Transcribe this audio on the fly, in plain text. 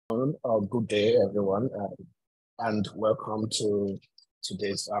Good day, everyone, and welcome to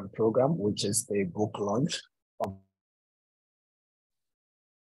today's program, which is the book launch.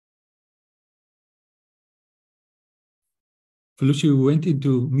 Felucia, you went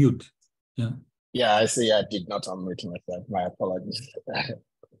into mute. Yeah, I see. I did not unmute myself. My apologies.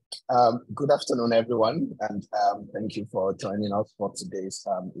 Good afternoon, everyone, and thank you for joining us for today's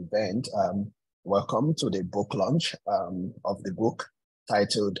event. Welcome to the book launch of the book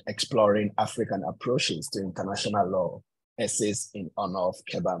titled Exploring African Approaches to International Law, Essays in Honor of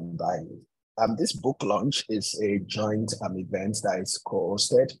Kéba Mbaye. This book launch is a joint event that is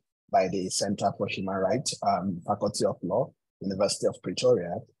co-hosted by the Center for Human Rights, Faculty of Law, University of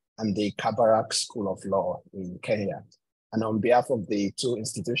Pretoria, and the Kabarak School of Law in Kenya. And on behalf of the two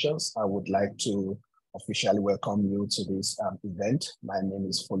institutions, I would like to officially welcome you to this event. My name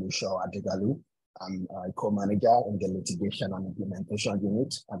is Felucia Adegalu. I'm a co-manager in the Litigation and Implementation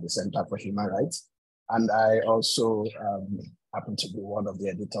Unit at the Center for Human Rights. And I also happen to be one of the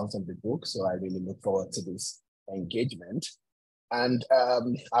editors of the book, so I really look forward to this engagement. And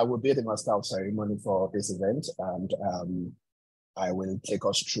I will be the master of ceremony for this event, and I will take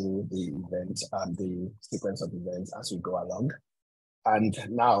us through the event and the sequence of events as we go along. And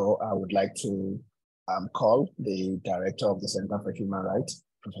now I would like to call the director of the Center for Human Rights,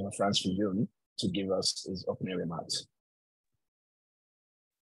 Professor Frans Viljoen, to give us his opening remarks.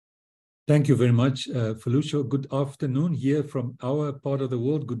 Thank you very much, Felucia. Good afternoon here from our part of the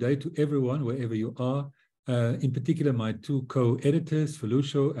world. Good day to everyone, wherever you are. In particular, my two co-editors,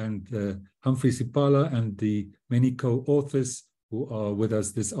 Felucia and Humphrey Sipala, and the many co-authors who are with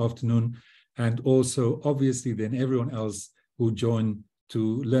us this afternoon, and also obviously then everyone else who joined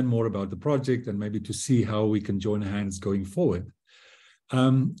to learn more about the project and maybe to see how we can join hands going forward.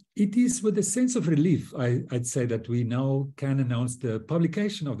 It is with a sense of relief, I'd say, that we now can announce the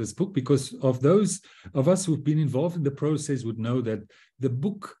publication of this book, because of those of us who've been involved in the process would know that the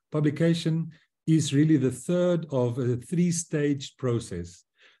book publication is really the third of a three-stage process.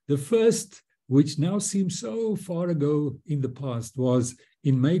 The first, which now seems so far ago in the past, was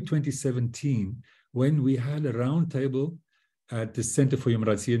in May 2017, when we had a roundtable at the Center for Human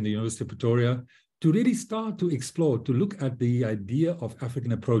Rights here in the University of Pretoria to really start to explore, to look at the idea of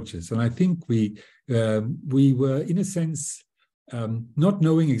African approaches. And I think we were, in a sense, not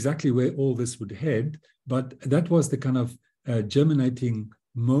knowing exactly where all this would head, but that was the kind of germinating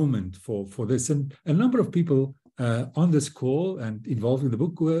moment for this. And a number of people on this call and involved in the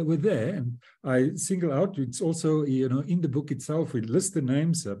book were there. And I single out, it's also, in the book itself, we list the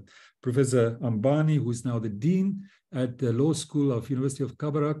names, Professor Ambani, who's now the Dean at the Law School of University of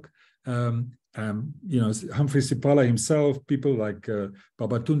Kabarak, Humphrey Sipala himself, people like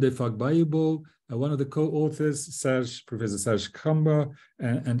Babatunde Fagbayebo, one of the co-authors, Professor Serge Khamba,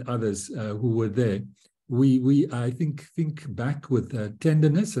 and others who were there. We I think back with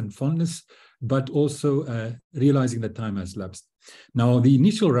tenderness and fondness, but also realizing that time has lapsed. Now, the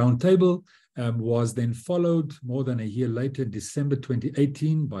initial roundtable was then followed more than a year later, December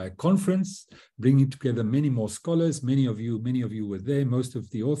 2018, by a conference, bringing together many more scholars. Many of you were there, most of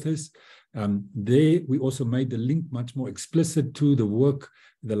the authors. There, we also made the link much more explicit to the work,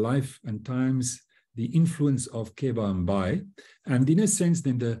 the life and times, the influence of Kéba Mbaye. And in a sense,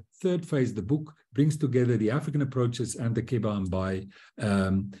 then the third phase of the book brings together the African approaches and the Kéba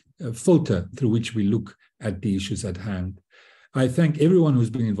Mbaye filter through which we look at the issues at hand. I thank everyone who's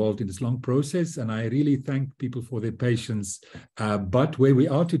been involved in this long process, and I really thank people for their patience. But where we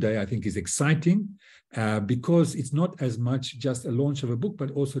are today, I think, is exciting because it's not as much just a launch of a book,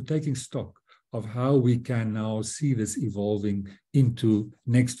 but also taking stock of how we can now see this evolving into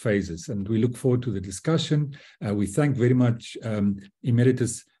next phases. And we look forward to the discussion. We thank very much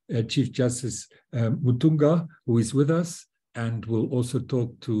Emeritus Chief Justice Mutunga, who is with us, and will also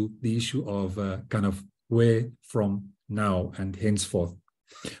talk to the issue of kind of where from now and henceforth.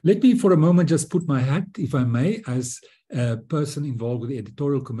 Let me for a moment just put my hat, if I may, as a person involved with the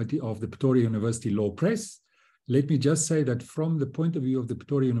editorial committee of the Pretoria University Law Press. Let me just say that from the point of view of the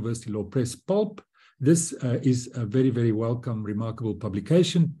Pretoria University Law Press pulp, this is a very, very welcome, remarkable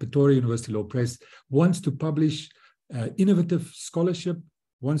publication. Pretoria University Law Press wants to publish innovative scholarship,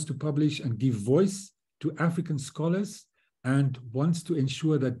 wants to publish and give voice to African scholars, and wants to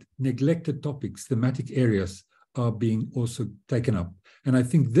ensure that neglected topics, thematic areas, are being also taken up. And I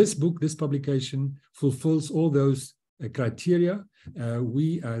think this book, this publication, fulfills all those criteria.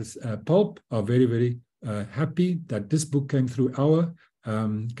 We as pulp are very, very happy that this book came through our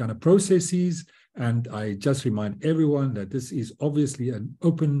kind of processes. And I just remind everyone that this is obviously an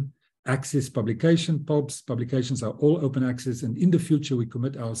open access publication. Pulp's publications are all open access, and in the future we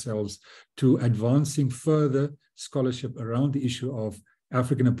commit ourselves to advancing further scholarship around the issue of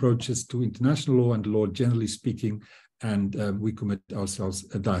African approaches to international law and law generally speaking, and we commit ourselves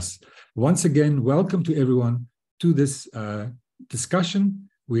thus. Once again, welcome to everyone to this discussion.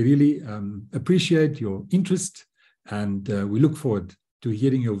 We really appreciate your interest, and we look forward to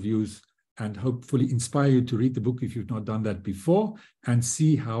hearing your views and hopefully inspire you to read the book if you've not done that before, and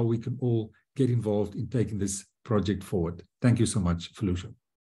see how we can all get involved in taking this project forward. Thank you so much, Felucia.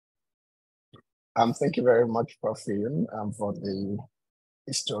 Thank you very much, Prof. Ian, for the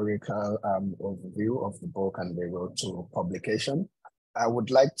historical overview of the book and the road to publication. I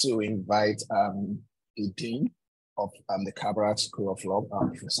would like to invite the Dean of the Kabarak School of Law,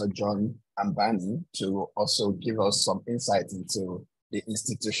 Professor John Mbani, to also give us some insight into the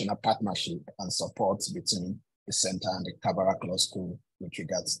institutional partnership and support between the Center and the Kabarak Law School with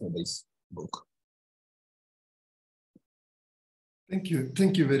regards to this book. Thank you.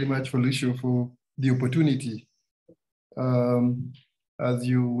 Thank you very much, Felucia, for the opportunity. As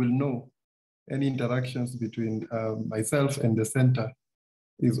you will know, any interactions between myself and the center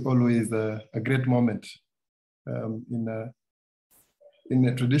is always a great moment. In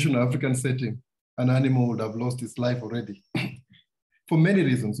a traditional African setting, an animal would have lost its life already. For many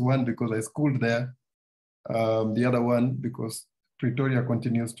reasons. One, because I schooled there. The other one, because Pretoria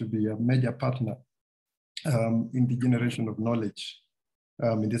continues to be a major partner in the generation of knowledge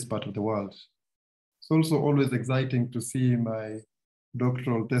in this part of the world. It's also always exciting to see my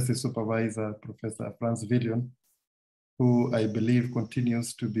doctoral thesis supervisor, Professor Franz Villion, who I believe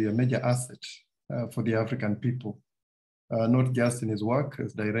continues to be a major asset for the African people, not just in his work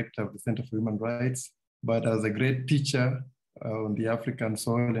as director of the Center for Human Rights, but as a great teacher on the African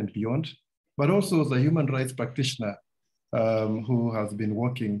soil and beyond, but also as a human rights practitioner who has been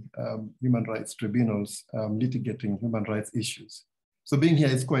working human rights tribunals, litigating human rights issues. So being here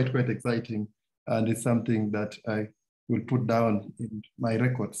is quite exciting, and it's something that I will put down in my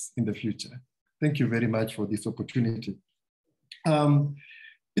records in the future. Thank you very much for this opportunity.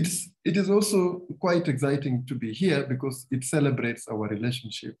 It is also quite exciting to be here because it celebrates our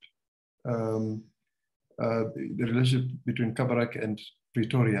relationship, the relationship between Kabarak and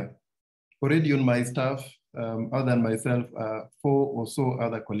Pretoria. Already on my staff, other than myself, 4 or so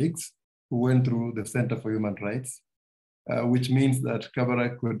other colleagues who went through the Center for Human Rights, which means that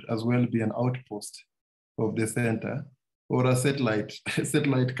Kabarak could as well be an outpost of the center or a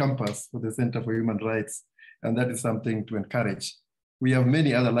satellite campus for the Center for Human Rights. And that is something to encourage. We have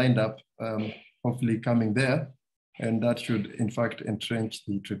many other lined up, hopefully coming there, and that should in fact entrench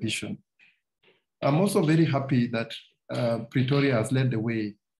the tradition. I'm also very happy that Pretoria has led the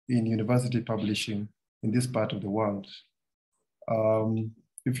way in university publishing in this part of the world.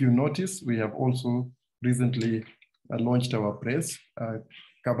 If you notice, we have also recently launched our press,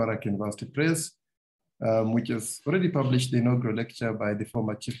 Kabarak University Press, which has already published the inaugural lecture by the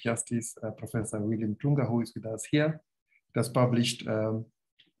former Chief Justice, Professor William Tunga, who is with us here. It has published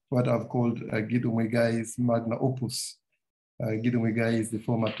what I've called Gideon Muigai's magna opus. Gideon Muigai is the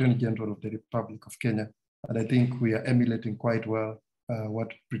former Attorney General of the Republic of Kenya. And I think we are emulating quite well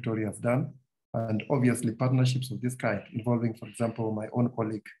what Pretoria has done. And obviously partnerships of this kind, involving, for example, my own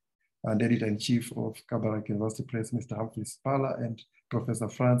colleague and Editor-in-Chief of Kabarak University Press, Mr. Humphrey Spala, and Professor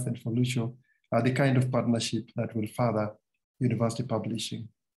Franz and Felucia, are the kind of partnership that will further university publishing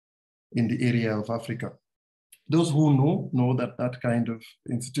in the area of Africa. Those who know that that kind of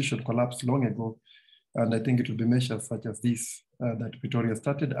institution collapsed long ago, and I think it will be measures such as this that Pretoria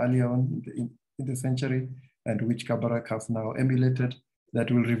started earlier on in the century, and which Kabarak has now emulated, that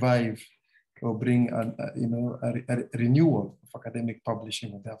will revive or bring a renewal of academic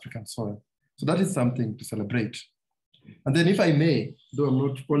publishing on the African soil. So that is something to celebrate. And then if I may, though I'm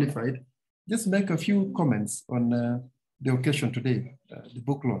not qualified, just make a few comments on the occasion today, the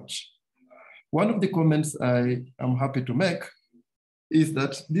book launch. One of the comments I am happy to make is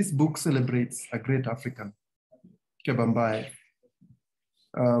that this book celebrates a great African, Kéba Mbaye.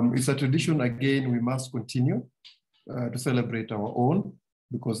 It's a tradition, again, we must continue to celebrate our own,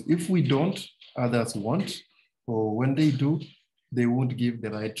 because if we don't, others won't, or when they do, they won't give the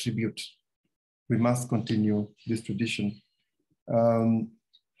right tribute. We must continue this tradition. The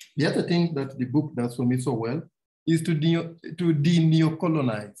other thing that the book does for me so well is to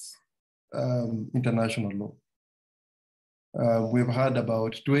de-neocolonize international law. We've heard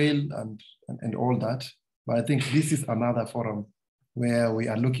about Dwell and all that, but I think this is another forum where we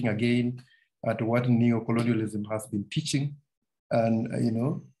are looking again at what neocolonialism has been teaching, and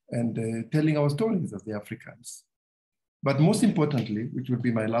telling our stories as the Africans. But most importantly, which would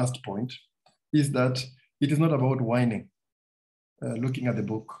be my last point, is that it is not about whining. Looking at the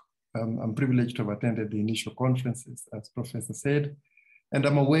book, I'm privileged to have attended the initial conferences, as Professor said, and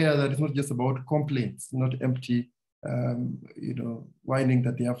I'm aware that it's not just about complaints, not empty, whining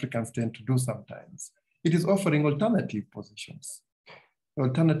that the Africans tend to do sometimes. It is offering alternative positions,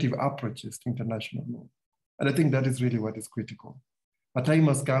 alternative approaches to international law. And I think that is really what is critical. A time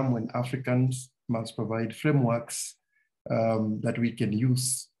has come when Africans must provide frameworks that we can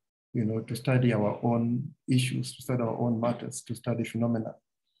use, to study our own issues, to study our own matters, to study phenomena.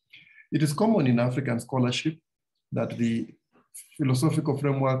 It is common in African scholarship that the philosophical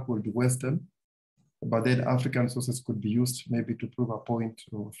framework will be Western, but then African sources could be used maybe to prove a point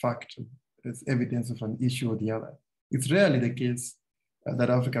or fact as evidence of an issue or the other. It's rarely the case that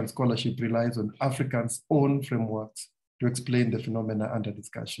African scholarship relies on Africans' own frameworks to explain the phenomena under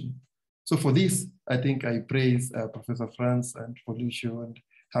discussion. So for this, I think I praise Professor Franz and Felicio and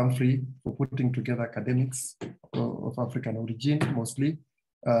Humphrey for putting together academics of African origin, mostly,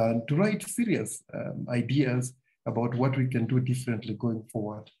 to write serious ideas about what we can do differently going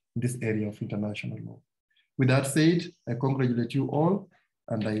forward in this area of international law. With that said, I congratulate you all,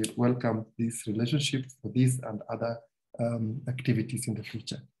 and I welcome this relationship for this and other activities in the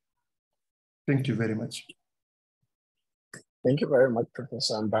future. Thank you very much. Thank you very much,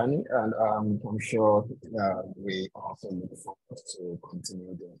 Professor Mbani, and I'm sure we also look forward to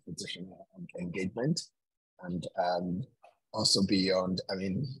continue the institutional engagement, and also beyond. I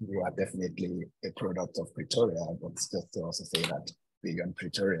mean, you are definitely a product of Pretoria, but just to also say that beyond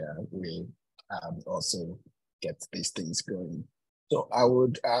Pretoria, we also get these things going. So I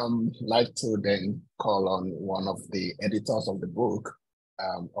would like to then call on one of the editors of the book,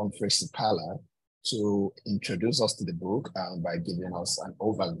 Humphrey Sipala, to introduce us to the book by giving us an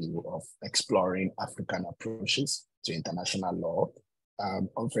overview of exploring African approaches to international law.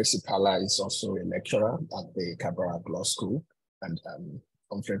 Humphrey Sipala is also a lecturer at the Kéba Law School. And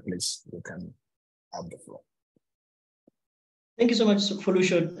Humphrey, please, you can have the floor. Thank you so much,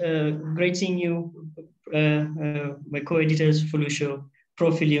 Felicio. Great seeing you, my co-editors, Felicio,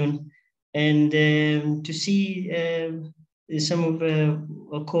 Profilion, and to see some of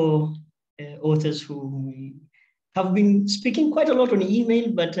our co-authors who we have been speaking quite a lot on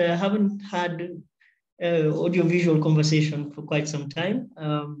email, but haven't had audio-visual conversation for quite some time.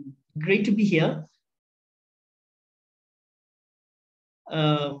 Great to be here.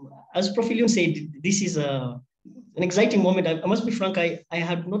 As Profilion said, this is an exciting moment. I must be frank, I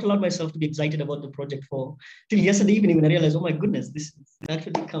had not allowed myself to be excited about the project till yesterday evening when I realized, oh my goodness, this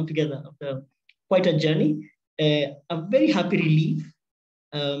actually come together after quite a journey. A very happy relief,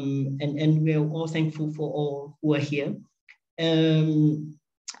 and we're all thankful for all who are here.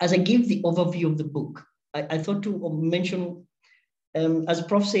 As I give the overview of the book, I thought to mention, as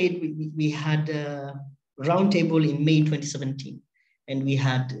Prof said, we had a roundtable in May 2017. And we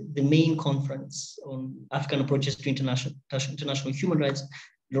had the main conference on African approaches to international human rights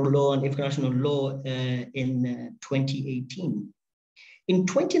law and international law in 2018. In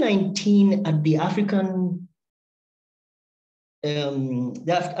 2019, at the African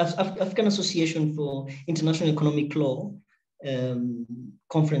Association for International Economic Law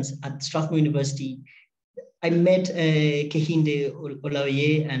conference at Strathmore University, I met Kehinde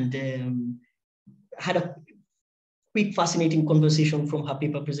Olaoye and had a quick, fascinating conversation from her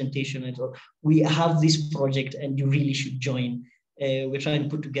paper presentation. I thought, we have this project and you really should join. We're trying to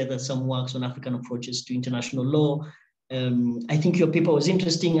put together some works on African approaches to international law. I think your paper was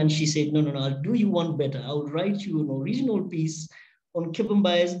interesting. And she said, no, I'll do you one better. I'll write you an original piece on Kéba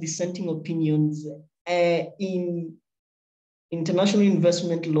Mbaye's dissenting opinions in international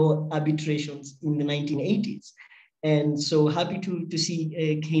investment law arbitrations in the 1980s. And so happy to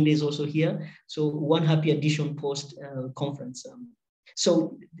see Kehinde is also here. So one happy addition post-conference.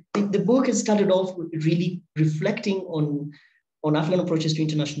 So the book has started off really reflecting on African approaches to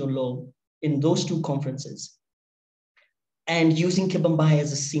international law in those two conferences, and using Kéba Mbaye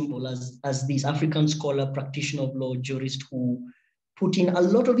as a symbol, as this African scholar, practitioner of law, jurist who put in a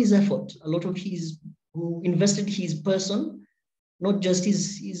lot of his effort, who invested his person, not just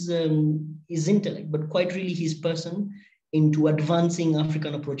his intellect, but quite really his person into advancing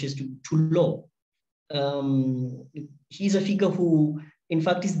African approaches to law. He's a figure who, in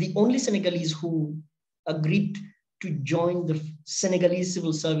fact, is the only Senegalese who agreed to join the Senegalese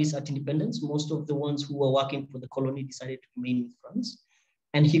civil service at independence. Most of the ones who were working for the colony decided to remain with France.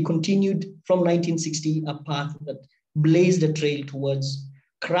 And he continued from 1960 a path that blazed a trail towards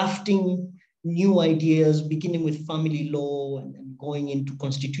crafting new ideas, beginning with family law and going into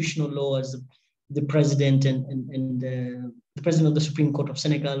constitutional law as the president and the president of the Supreme Court of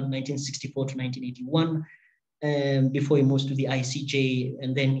Senegal, 1964 to 1981, before he moves to the ICJ,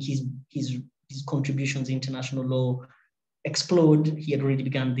 and then his contributions in international law explode. He had already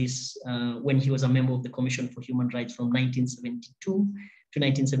begun this when he was a member of the Commission for Human Rights from 1972 to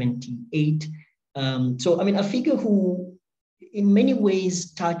 1978. So, I mean, a figure who in many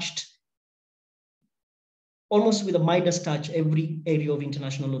ways touched, almost with a Midas touch, every area of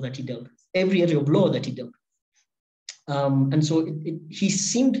international law that he dealt with, every area of law that he dealt with. And so he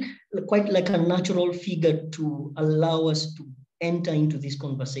seemed quite like a natural figure to allow us to enter into this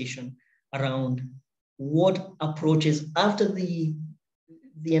conversation around what approaches, after the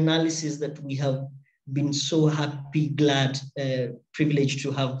analysis that we have been so happy, glad, privileged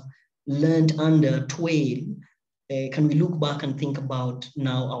to have learned under Twain, can we look back and think about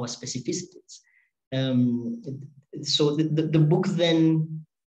now our specificities? So the book then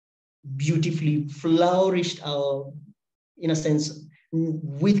beautifully flourished our, in a sense,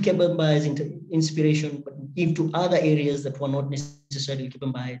 with Kéba Mbaye's inspiration, but into other areas that were not necessarily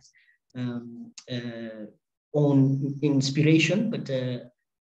Kéba Mbaye's own inspiration, but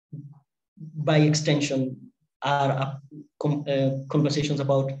by extension are conversations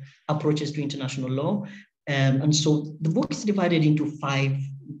about approaches to international law. And so the book is divided into 5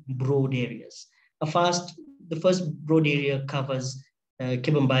 broad areas. The first broad area covers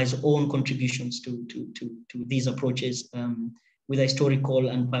Kéba Mbaye's own contributions to these approaches, with a historical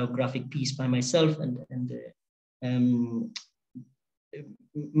and biographic piece by myself and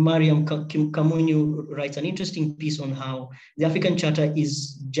Mariam Kamunyu writes an interesting piece on how the African Charter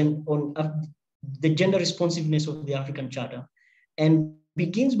is the gender responsiveness of the African Charter, and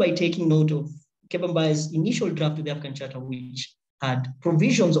begins by taking note of Kéba Mbaye's initial draft of the African Charter, which had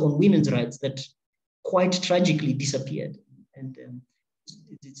provisions on women's rights that quite tragically disappeared. And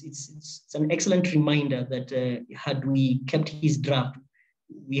it's an excellent reminder that had we kept his draft,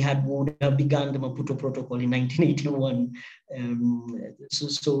 we would have begun the Maputo Protocol in 1981.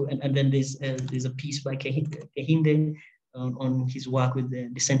 And then there's a piece by Kehinde on his work with the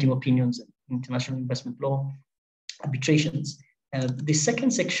dissenting opinions in international investment law, arbitrations. The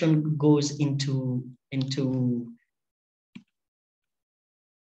second section goes into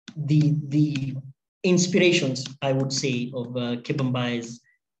the inspirations, I would say, of Kéba Mbaye's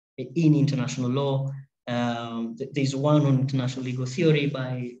in international law. There's one on international legal theory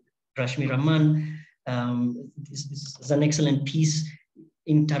by Rashmi Raman. This is an excellent piece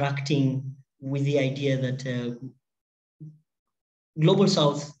interacting with the idea that global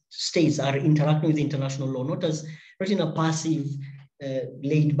South states are interacting with international law, not in a passive,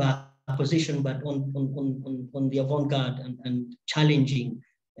 laid-back position, but on the avant-garde and challenging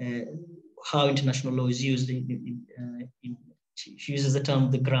how international law is used. She uses the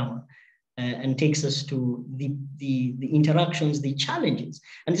term the grammar, and takes us to the interactions, the challenges.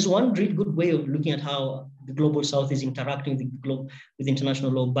 And this is one really good way of looking at how the global South is interacting with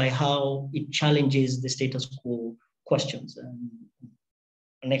international law, by how it challenges the status quo questions.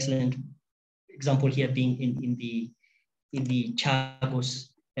 An excellent example here being in the Chagos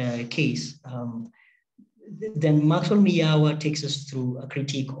case. Then Maxwell Miyawa takes us through a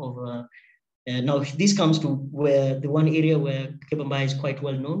critique of now this comes to where the one area where Kéba Mbaye is quite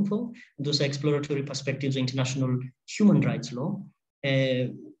well known for, and those are exploratory perspectives of international human rights law.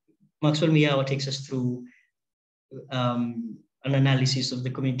 Maxwell Miyawa takes us through an analysis of the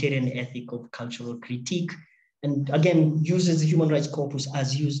communitarian ethic of cultural critique, and again uses the human rights corpus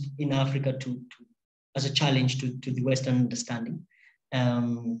as used in Africa as a challenge to the Western understanding.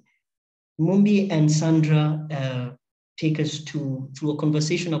 Mumbi and Sandra take us through a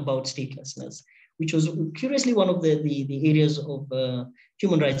conversation about statelessness, which was curiously one of the areas of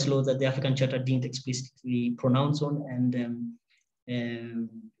human rights law that the African Charter didn't explicitly pronounce on, and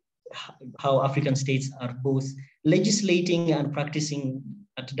how African states are both legislating and practicing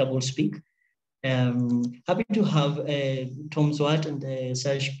at double speak. Happy to have Tom Zwart and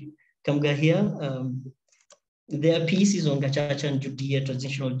Serge Kamga here. Their piece is on Gacaca and Judea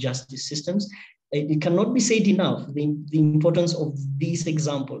transitional justice systems. It cannot be said enough, the importance of these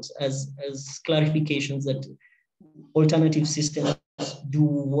examples as clarifications that alternative systems do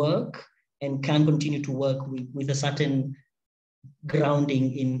work and can continue to work with a certain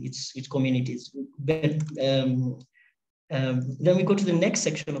grounding in its communities. But then we go to the next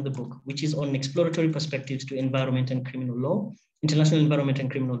section of the book, which is on exploratory perspectives to environment and criminal law, international environment and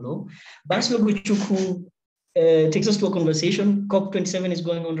criminal law. Basil Buchuku takes us to a conversation. COP27 is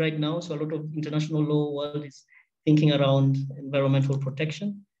going on right now, so a lot of international law world is thinking around environmental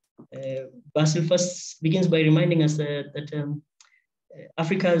protection. Basil first begins by reminding us that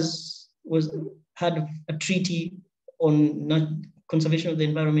Africa's had a treaty on conservation of the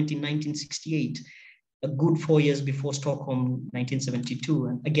environment in 1968, a good 4 years before Stockholm, 1972.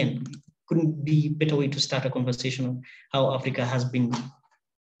 And again, couldn't be a better way to start a conversation on how Africa has been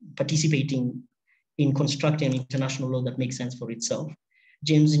participating in constructing an international law that makes sense for itself.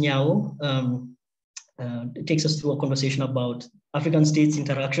 James Nyao takes us through a conversation about African states'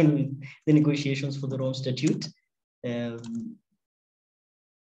 interaction with the negotiations for the Rome Statute. And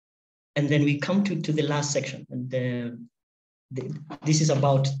then we come to the last section. And this is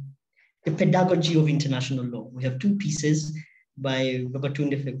about the pedagogy of international law. We have two pieces by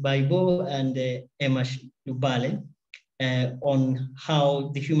Babatunde Fekbaibo and Emma Lubale on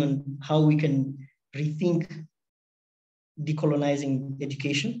how we can rethink decolonizing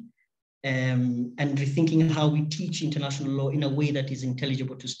education and rethinking how we teach international law in a way that is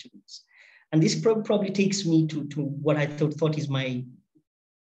intelligible to students. And this probably takes me to what I thought is my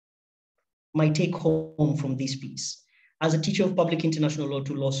take home from this piece. As a teacher of public international law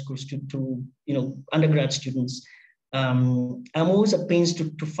to law schools, to undergrad students, I'm always at pains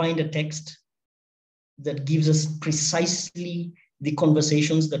to find a text that gives us precisely the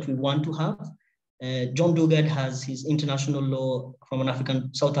conversations that we want to have. John Dugard has his international law from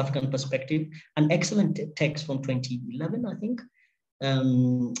an South African perspective, an excellent text from 2011, I think.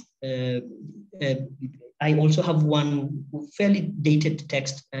 I also have one fairly dated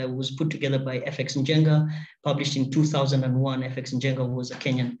text was put together by FX Njenga, published in 2001. FX Njenga was a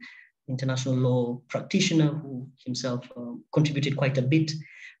Kenyan international law practitioner who himself contributed quite a bit.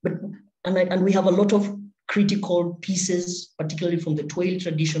 And we have a lot of critical pieces, particularly from the Twale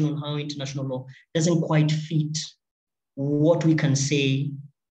tradition, on how international law doesn't quite fit what we can say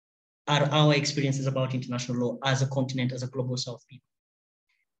are our experiences about international law as a continent, as a global South people.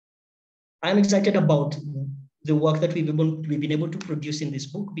 I'm excited about the work that we've been able to produce in this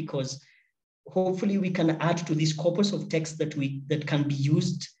book, because hopefully we can add to this corpus of text that can be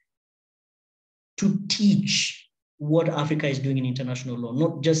used to teach what Africa is doing in international law,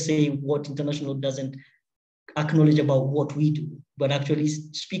 not just say what international law doesn't acknowledge about what we do, but actually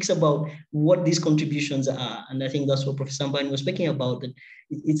speaks about what these contributions are. And I think that's what Professor Mbaye was speaking about, that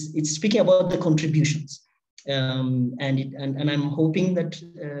it's speaking about the contributions. And I'm hoping that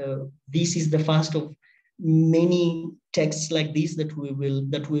this is the first of many texts like this that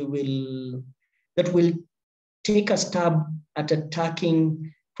will take a stab at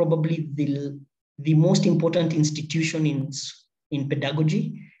attacking probably the most important institution in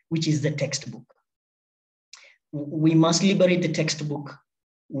pedagogy, which is the textbook. We must liberate the textbook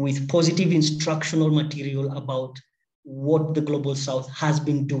with positive instructional material about what the Global South has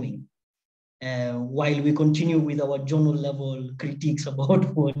been doing. While we continue with our journal level critiques about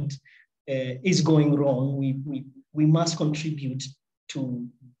what is going wrong, we must contribute to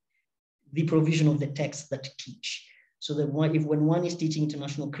the provision of the texts that teach. So that when one is teaching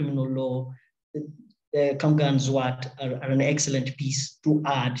international criminal law, Kamga and Zwart are an excellent piece to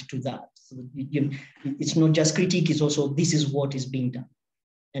add to that. So it's not just critique, it's also this is what is being done.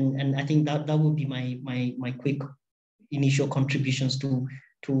 And I think that would be my quick initial contributions to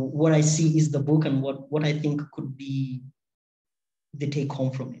what I see is the book and what I think could be the take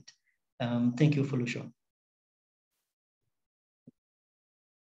home from it. Thank you, Felusha.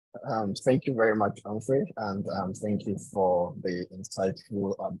 Thank you very much, Humphrey, and thank you for the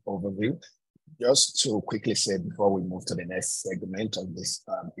insightful overview. Just to quickly say before we move to the next segment of this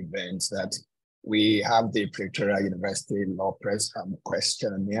event that we have the Pretoria University Law Press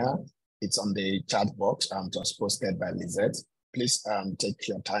questionnaire. It's on the chat box just posted by Lizette. Please take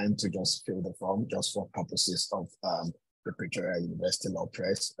your time to just fill the form just for purposes of the Pretoria University Law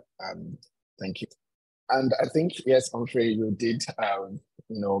Press. Thank you. And I think, yes, Humphrey, you did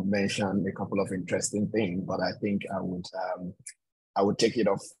mention a couple of interesting things, but I think I would take it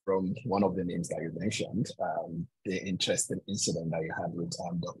off from one of the names that you mentioned, the interesting incident that you had with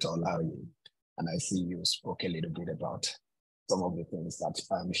Dr. Olaoye. And I see you spoke a little bit about some of the things that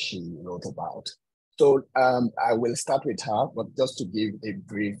she wrote about. So I will start with her, but just to give a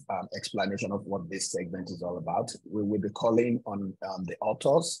brief explanation of what this segment is all about, we will be calling on the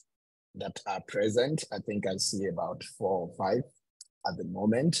authors that are present. I think I see about 4 or 5 at the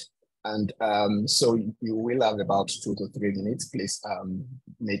moment. And so you will have about 2 to 3 minutes. Please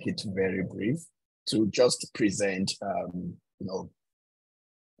make it very brief to just present,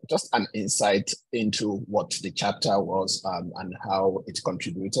 just an insight into what the chapter was and how it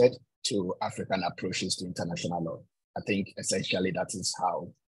contributed to African approaches to international law. I think essentially that is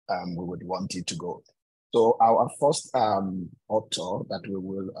how we would want it to go. So our first author that we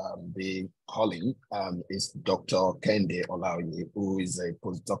will be calling is Dr. Kehinde Olaoye, who is a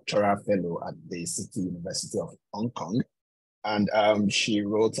postdoctoral fellow at the City University of Hong Kong. And she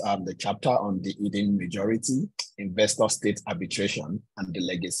wrote the chapter on the hidden majority, investor-state arbitration, and the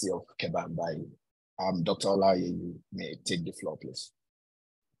legacy of Kéba Mbaye. Dr. Olaoye, you may take the floor, please.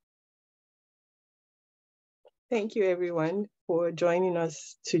 Thank you, everyone, for joining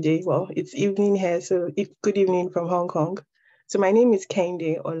us today. Well, it's evening here, so good evening from Hong Kong. So my name is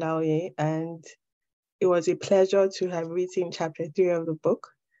Kehinde Olaoye, and it was a pleasure to have written chapter 3 of the book.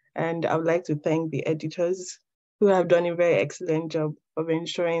 And I would like to thank the editors who have done a very excellent job of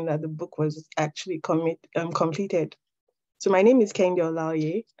ensuring that the book was actually completed. So my name is Kehinde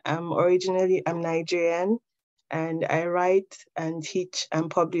Olaoye. I'm Nigerian, and I write and teach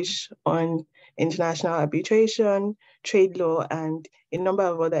and publish on international arbitration, trade law, and a number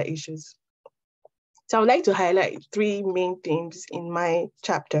of other issues. So I would like to highlight 3 main themes in my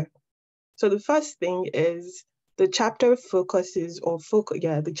chapter. So the first thing is the chapter focuses on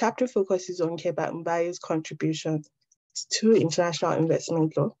Kéba Mbaye's contribution to international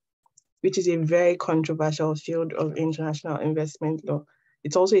investment law, which is a very controversial field of international investment law.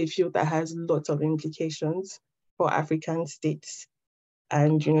 It's also a field that has lots of implications for African states.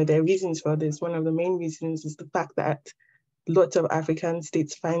 And there are reasons for this. One of the main reasons is the fact that lots of African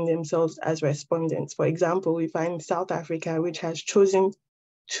states find themselves as respondents. For example, we find South Africa, which has chosen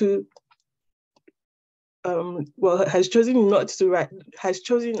to has chosen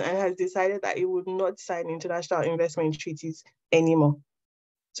and has decided that it would not sign international investment treaties anymore.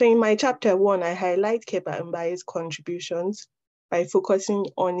 So in my chapter 1, I highlight Kéba Mbaye's contributions by focusing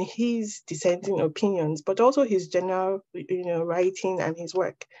on his dissenting opinions, but also his general writing and his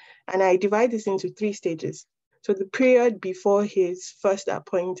work. And I divide this into 3 stages. So the period before his first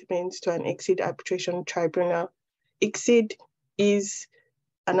appointment to an ICSID arbitration tribunal. ICSID is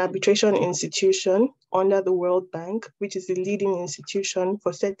an arbitration institution under the World Bank, which is the leading institution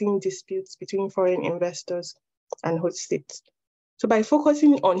for settling disputes between foreign investors and host states. So by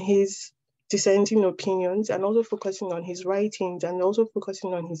focusing on his dissenting opinions and also focusing on his writings and also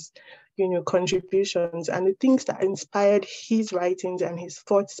focusing on his contributions and the things that inspired his writings and his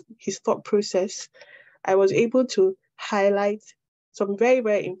thought process, I was able to highlight some very,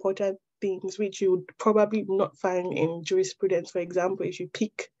 very important things which you would probably not find in jurisprudence. For example, if you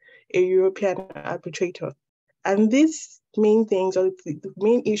pick a European arbitrator. And these main things, or the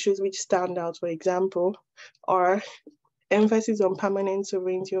main issues which stand out, for example, are emphasis on permanent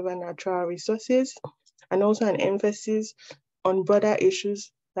sovereignty over natural resources, and also an emphasis on broader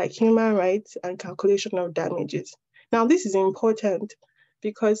issues like human rights and calculation of damages. Now, this is important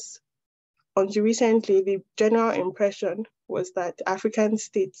because until recently, the general impression was that African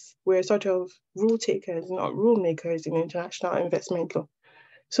states were sort of rule takers, not rule makers in international investment law.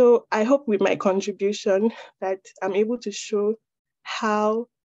 So I hope with my contribution that I'm able to show how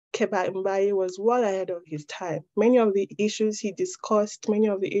Kéba Mbaye was well ahead of his time. Many of the issues he discussed, many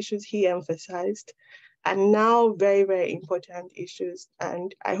of the issues he emphasized, are now very, very important issues.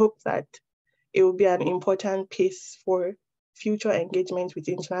 And I hope that it will be an important piece for future engagement with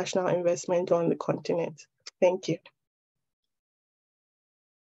international investment on the continent. Thank you.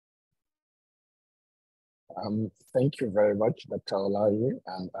 Thank you very much, Dr. Olaoye,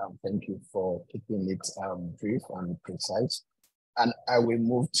 and thank you for keeping it brief and precise. And I will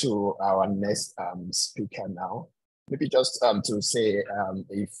move to our next speaker now. Maybe just to say,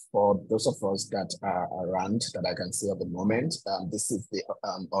 if for those of us that are around that I can see at the moment, this is the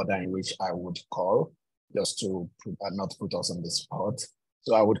order in which I would call, just to not put us on the spot.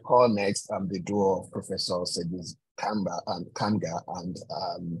 So I would call next the duo of Professor Sedis Kanga and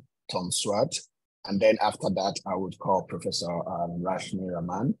Tom Swart. And then after that, I would call Professor Rashmi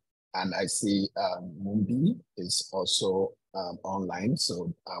Raman. And I see Mumbi is also online,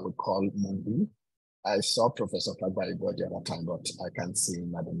 so I would call Mumbi. I saw Professor Kéba Mbaye the other time, but I can't see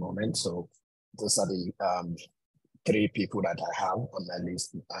him at the moment. So those are the 3 people that I have on my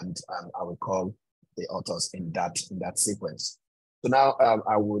list, and I will call the authors in that sequence. So now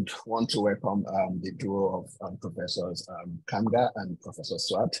I would want to welcome the duo of Professors Kanga and Professor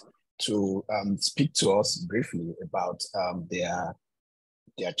Swart to speak to us briefly about their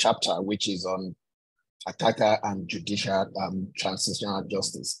chapter, which is on attacker and judicial transitional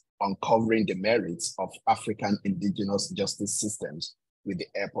justice, uncovering the merits of African indigenous justice systems with the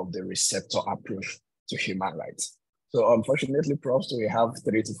help of the receptor approach to human rights. So unfortunately, Profs, we have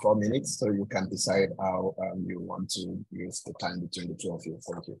 3 to 4 minutes, so you can decide how you want to use the time between the 2 of you.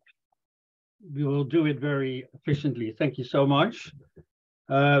 Thank you. We will do it very efficiently. Thank you so much.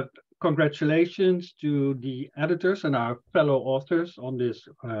 congratulations to the editors and our fellow authors on this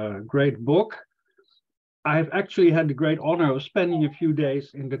great book. I've actually had the great honor of spending a few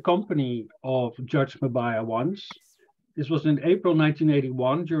days in the company of Judge Mbaye once. This was in April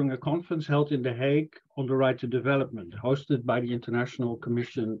 1981 during a conference held in The Hague on the right to development, hosted by the International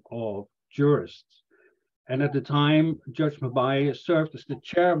Commission of Jurists. And at the time, Judge Mbaye served as the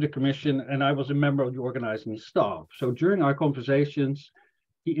chair of the commission, and I was a member of the organizing staff. So during our conversations,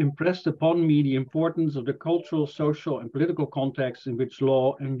 he impressed upon me the importance of the cultural, social, and political context in which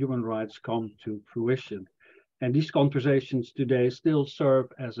law and human rights come to fruition. And these conversations today still serve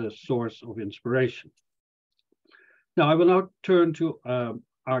as a source of inspiration. Now, I will now turn to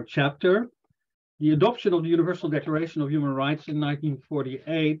our chapter. The adoption of the Universal Declaration of Human Rights in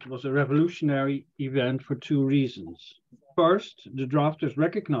 1948 was a revolutionary event for two reasons. First, the drafters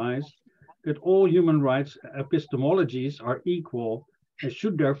recognized that all human rights epistemologies are equal and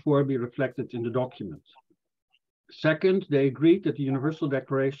should therefore be reflected in the document. Second, they agreed that the Universal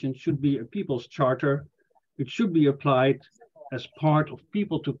Declaration should be a people's charter, which should be applied as part of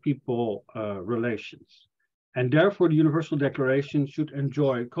people-to-people relations. And therefore, the Universal Declaration should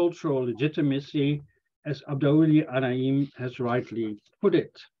enjoy cultural legitimacy, as Abdaouli Anaim has rightly put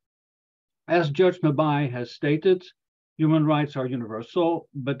it. As Judge Mbaye has stated, human rights are universal,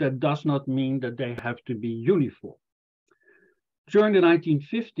 but that does not mean that they have to be uniform. During the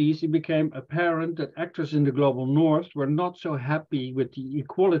 1950s, it became apparent that actors in the global north were not so happy with the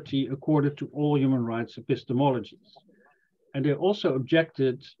equality accorded to all human rights epistemologies. And they also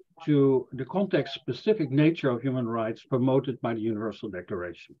objected to the context-specific nature of human rights promoted by the Universal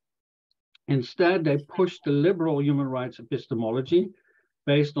Declaration. Instead, they pushed the liberal human rights epistemology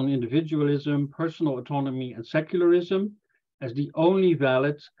based on individualism, personal autonomy, and secularism as the only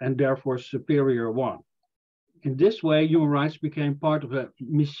valid and therefore superior one. In this way, human rights became part of a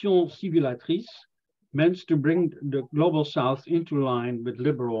mission civilisatrice meant to bring the global south into line with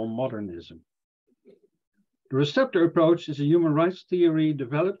liberal modernism. The receptor approach is a human rights theory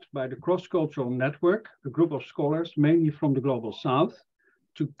developed by the Cross-Cultural Network, a group of scholars mainly from the global south,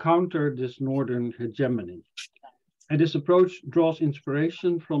 to counter this northern hegemony. And this approach draws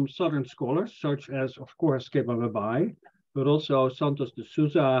inspiration from southern scholars, such as, of course, Kéba Mbaye, but also Santos de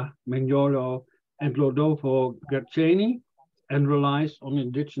Souza, Mignolo, and Rodolfo Garceni, and relies on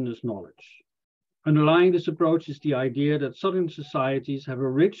indigenous knowledge. Underlying this approach is the idea that southern societies have a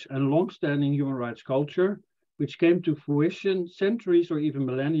rich and long-standing human rights culture, which came to fruition centuries or even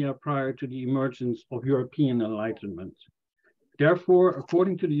millennia prior to the emergence of European Enlightenment. Therefore,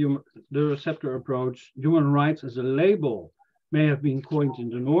 according to the receptor approach, human rights as a label may have been coined in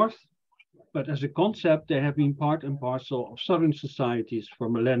the North, but as a concept, they have been part and parcel of southern societies for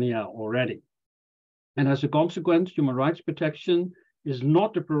millennia already. And as a consequence, human rights protection is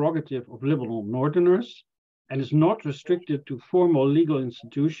not the prerogative of liberal northerners, and is not restricted to formal legal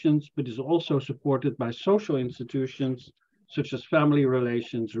institutions, but is also supported by social institutions such as family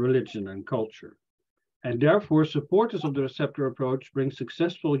relations, religion, and culture. And therefore, supporters of the receptor approach bring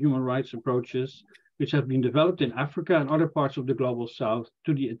successful human rights approaches, which have been developed in Africa and other parts of the global south,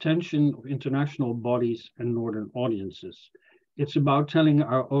 to the attention of international bodies and northern audiences. It's about telling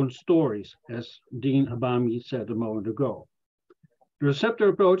our own stories, as Dean Abami said a moment ago. The receptor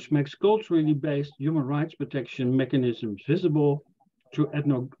approach makes culturally based human rights protection mechanisms visible through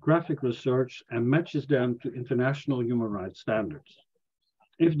ethnographic research and matches them to international human rights standards.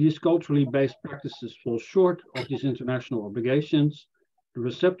 If these culturally based practices fall short of these international obligations, the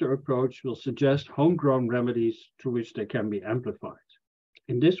receptor approach will suggest homegrown remedies through which they can be amplified.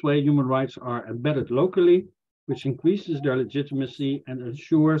 In this way, human rights are embedded locally, which increases their legitimacy and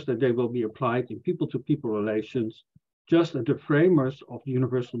ensures that they will be applied in people-to-people relations, just as the framers of the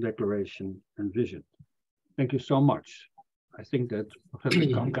Universal Declaration envisioned. Thank you so much. I think that Professor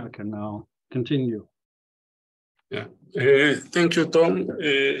Kanka can now continue. Yeah, thank you, Tom.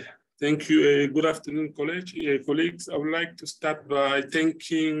 Thank you. Good afternoon, colleagues. I would like to start by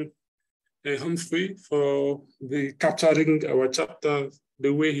thanking Humphrey for capturing our chapter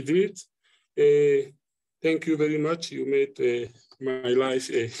the way he did it. Thank you very much. You made my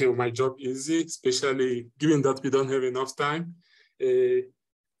life, my job easy, especially given that we don't have enough time. I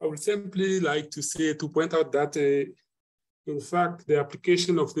would simply like to point out that, in fact, the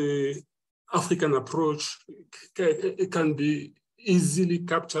application of the African approach can be easily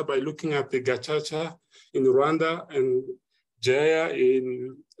captured by looking at the Gacaca in Rwanda and Jaya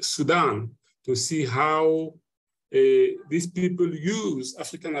in Sudan to see how these people use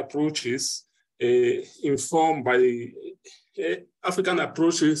African approaches informed by African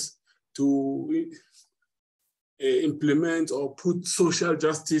approaches to implement or put social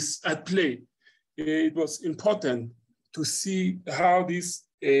justice at play. It was important to see how this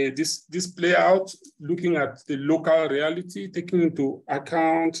play out, looking at the local reality, taking into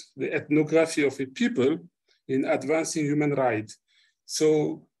account the ethnography of a people in advancing human rights.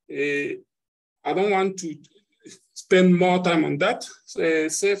 So I don't want to spend more time on that.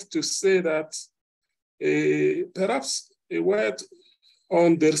 Safe to say that perhaps a word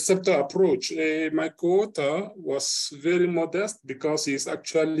on the receptor approach. My co-author was very modest because he's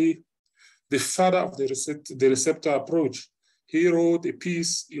actually the father of the receptor approach. He wrote a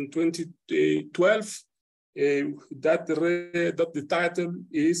piece in 2012 that the title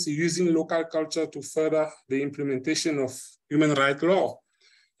is Using Local Culture to Further the Implementation of Human Rights Law.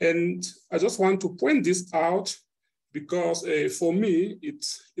 And I just want to point this out because for me, it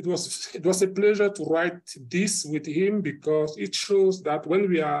was a pleasure to write this with him because it shows that when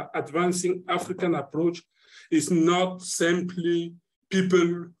we are advancing African approach, it's not simply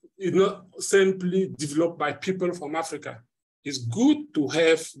developed by people from Africa. It's good to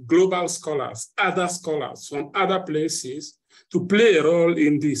have global scholars, other scholars from other places to play a role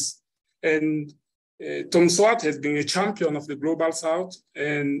in this. And Tom Swart has been a champion of the Global South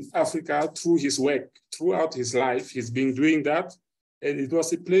and Africa through his work. Throughout his life, he's been doing that. And it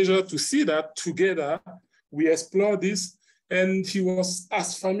was a pleasure to see that together we explore this. And he was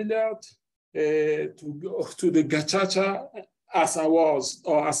as familiar to the Gachacha as I was,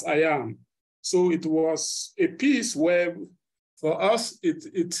 or as I am. So it was a piece where, for us,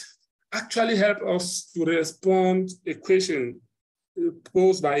 it actually helped us to respond a question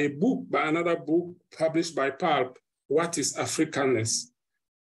posed by another book published by Pulp, What is Africanness?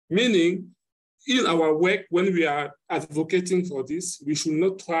 Meaning, in our work, when we are advocating for this, we should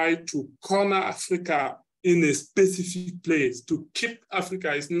not try to corner Africa in a specific place. To keep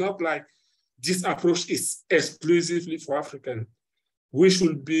Africa is not like this approach is exclusively for African. We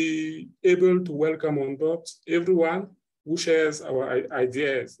should be able to welcome on board everyone who shares our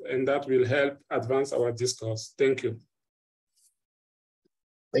ideas, and that will help advance our discourse. Thank you.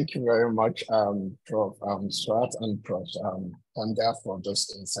 Thank you very much, Prof. Swart and Prof. Tanda for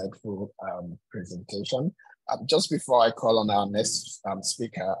this insightful presentation. Just before I call on our next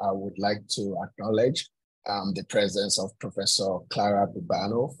speaker, I would like to acknowledge the presence of Professor Clara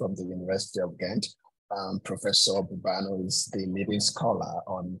Bubano from the University of Ghent. Professor Bubano is the leading scholar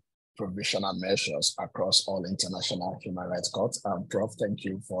on provisional measures across all international human rights courts. Prof, thank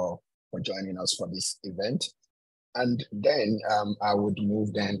you for joining us for this event. And then I would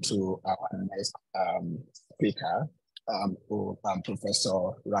move then to our next speaker,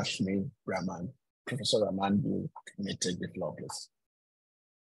 Professor Rashmi Rahman. Professor Rahman, you may take the floor, please.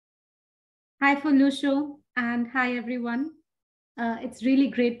 Hi, Felusho, and hi, everyone. It's really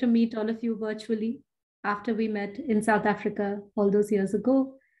great to meet all of you virtually after we met in South Africa all those years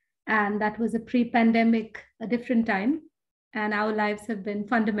ago. And that was a pre-pandemic, a different time. And our lives have been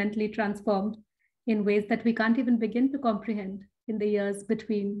fundamentally transformed in ways that we can't even begin to comprehend in the years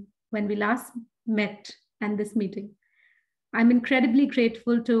between when we last met and this meeting. I'm incredibly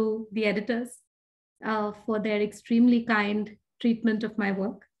grateful to the editors for their extremely kind treatment of my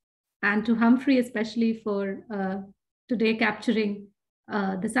work, and to Humphrey especially for today capturing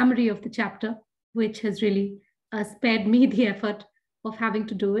the summary of the chapter, which has really spared me the effort of having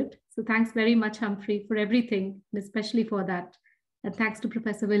to do it. So thanks very much, Humphrey, for everything, and especially for that. And thanks to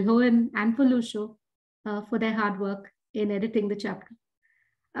Professor Vilhoen and Felusho for their hard work in editing the chapter.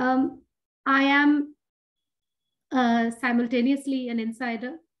 I am simultaneously an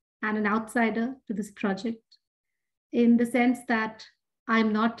insider and an outsider to this project, in the sense that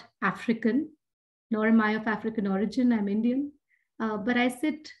I'm not African, nor am I of African origin, I'm Indian, but I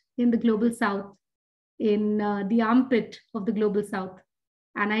sit in the Global South, in the armpit of the Global South.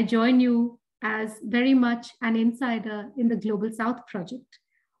 And I join you as very much an insider in the Global South project,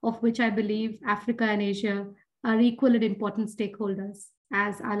 of which I believe Africa and Asia are equal and important stakeholders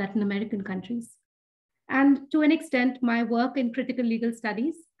as are Latin American countries. And to an extent, my work in critical legal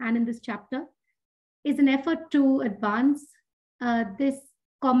studies and in this chapter is an effort to advance this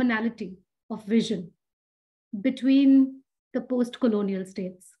commonality of vision between the post-colonial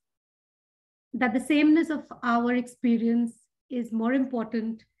states. That the sameness of our experience is more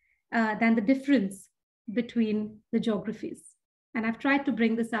important than the difference between the geographies. And I've tried to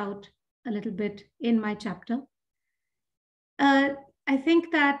bring this out a little bit in my chapter. I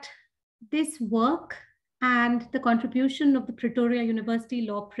think that this work and the contribution of the Pretoria University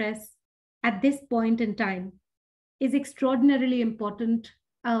Law Press at this point in time is extraordinarily important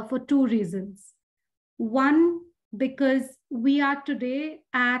for two reasons. One, because we are today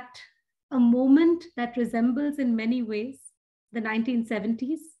at a moment that resembles in many ways the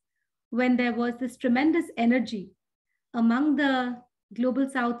 1970s, when there was this tremendous energy among the global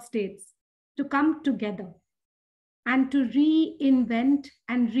South states to come together and to reinvent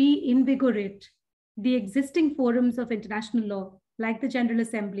and reinvigorate the existing forums of international law, like the General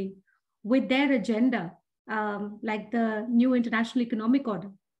Assembly, with their agenda, like the new International Economic Order.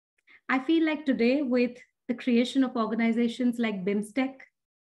 I feel like today, with the creation of organizations like BIMSTEC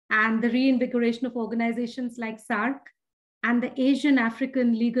and the reinvigoration of organizations like SAARC and the Asian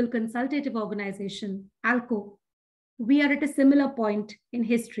African Legal Consultative Organization, ALCO, we are at a similar point in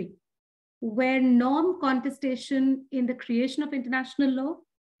history, where norm contestation in the creation of international law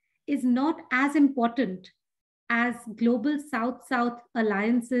is not as important as global South-South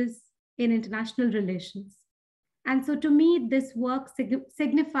alliances in international relations. And so to me, this work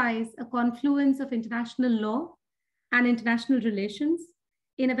signifies a confluence of international law and international relations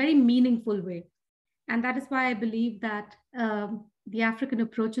in a very meaningful way. And that is why I believe that the African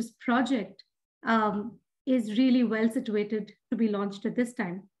Approaches project is really well situated to be launched at this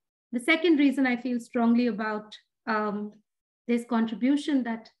time. The second reason I feel strongly about this contribution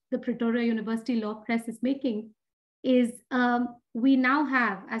that the Pretoria University Law Press is making is we now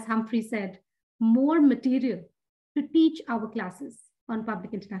have, as Humphrey said, more material to teach our classes on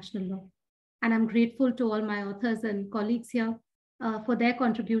public international law. And I'm grateful to all my authors and colleagues here for their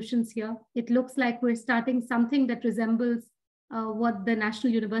contributions here. It looks like we're starting something that resembles what the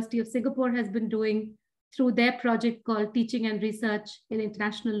National University of Singapore has been doing through their project called Teaching and Research in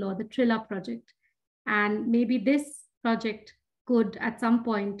International Law, the TRILA project. And maybe this project could at some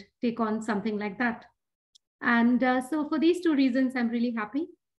point take on something like that. And so for these two reasons, I'm really happy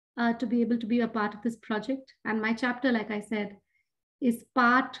to be able to be a part of this project. And my chapter, like I said, is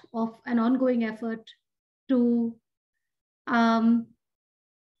part of an ongoing effort to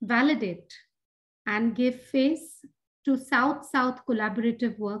validate and give face to South-South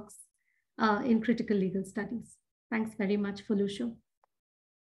collaborative works in critical legal studies. Thanks very much, Felusho.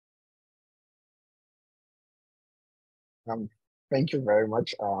 Thank you very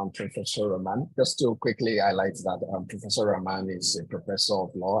much, Professor Rahman. Just to quickly highlight that Professor Rahman is a professor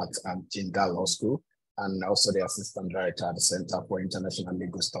of law at Jinda Law School and also the assistant director at the Center for International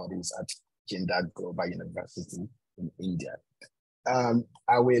Legal Studies at Jinda Global University in India.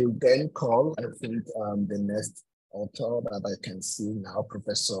 I will then call, I think, the next author that I can see now,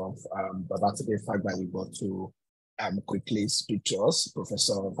 Professor Babatunde Fagbayibo, to quickly speak to us.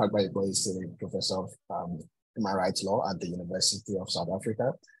 Professor Fagbayibo is a professor of human rights law at the University of South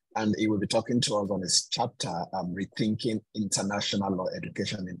Africa, and he will be talking to us on his chapter, Rethinking International Law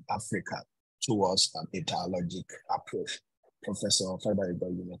Education in Africa Towards a Dialogic Approach. Professor Fagbayibo,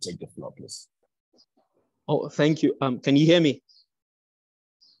 you may take the floor, please. Oh, thank you. Can you hear me?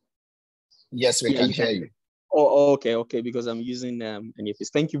 Yes, we can hear you. Oh, okay, because I'm using an earpiece.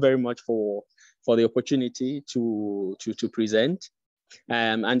 Thank you very much for the opportunity to present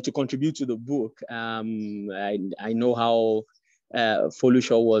and to contribute to the book. I know how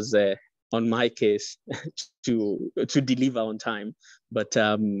Felusho was on my case to deliver on time, but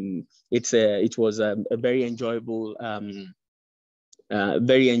it was a very enjoyable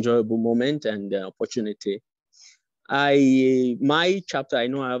moment and opportunity. My chapter, I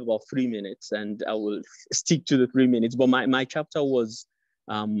know I have about 3 minutes and I will stick to the 3 minutes, but my chapter was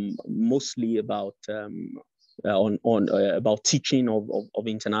mostly about about teaching of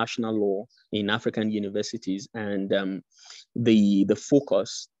international law in African universities, and the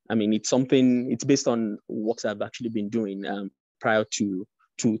focus. I mean, it's based on works I've actually been doing prior to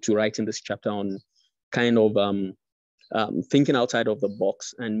writing this chapter on kind of thinking outside of the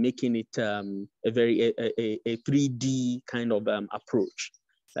box and making it a 3D kind of approach,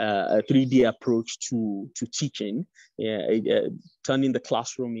 a 3D approach to teaching, turning the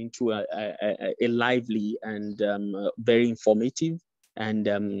classroom into a lively and very informative, and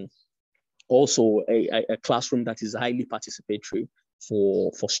also a classroom that is highly participatory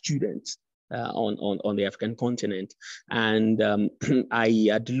for students on the African continent. And I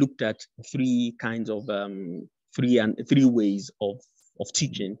had looked at three ways of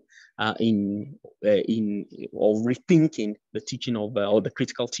teaching in rethinking the teaching of or the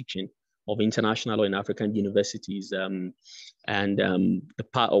critical teaching of international law in African universities. The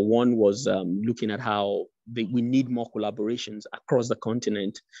part one was looking at how we need more collaborations across the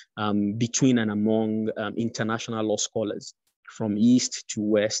continent between and among international law scholars from east to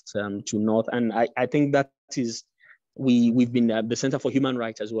west to north. And I think that is, we've been the Center for Human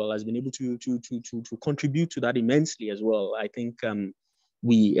Rights as well has been able to contribute to that immensely as well. I think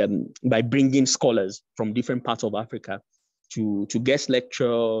we by bringing scholars from different parts of Africa to guest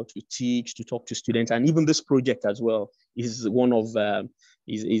lecture, to teach, to talk to students, and even this project as well is one of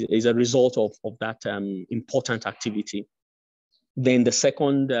is a result of that important activity. Then the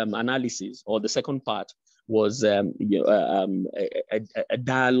second analysis, or the second part, was a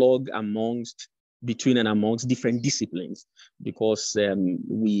dialogue between and amongst different disciplines, because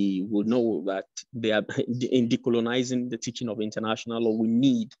we would know that they are in decolonizing the teaching of international law. We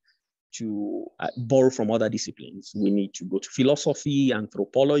need to borrow from other disciplines. We need to go to philosophy,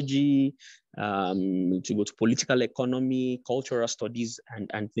 anthropology, to go to political economy, cultural studies,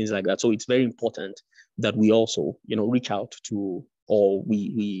 and things like that. So it's very important that we also, reach out to, or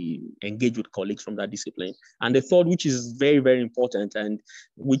we engage with colleagues from that discipline. And the third, which is very, very important, and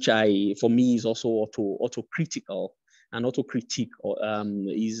which for me is also autocritical and autocritique,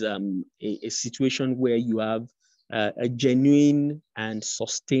 is a situation where you have a genuine and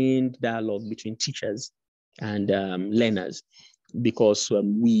sustained dialogue between teachers and learners, because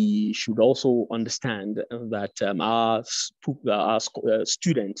we should also understand that our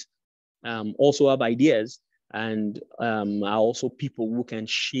students also have ideas, and are also people who can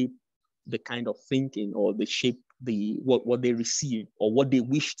shape the kind of thinking, or what they receive, or what they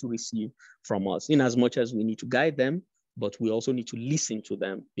wish to receive from us, in as much as we need to guide them, but we also need to listen to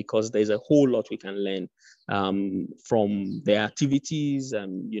them, because there's a whole lot we can learn from their activities.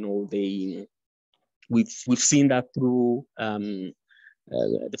 We've seen that through the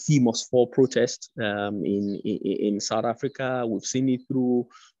Fee Must Fall protest in South Africa. We've seen it through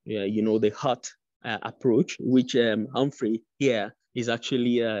the HUT approach, which Humphrey here is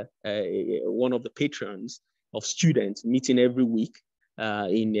actually one of the patrons of students meeting every week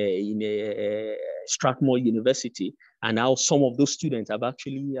in a Strathmore University. And now some of those students have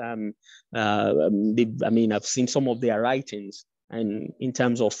actually, I've seen some of their writings, and in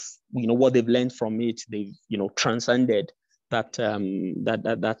terms of what they've learned from it, they've transcended that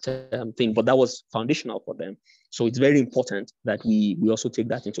thing. But that was foundational for them. So it's very important that we also take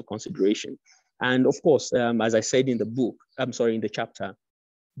that into consideration. And of course, as I said in the chapter,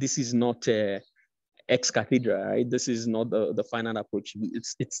 this is not ex cathedra, right? This is not the final approach.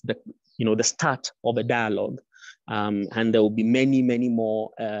 It's the start of a dialogue, and there will be many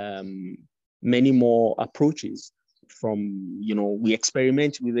more approaches. From we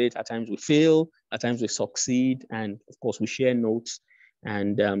experiment with it. At times we fail, at times we succeed, and of course we share notes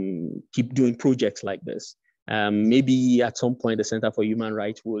and keep doing projects like this. Maybe at some point the Center for Human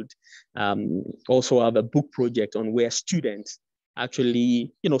Rights would also have a book project on where students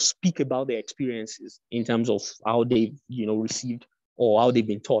actually speak about their experiences in terms of how they've received, or how they've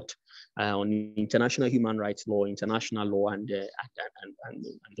been taught on international human rights law, international law, and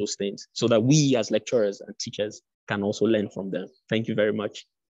those things, so that we as lecturers and teachers can also learn from them. Thank you very much.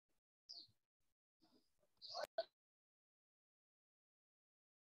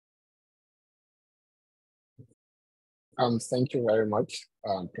 Thank you very much,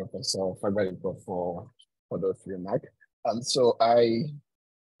 Professor Fagbayibo, for those remarks. So I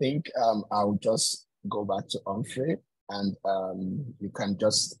think I'll just go back to Humphrey, and you can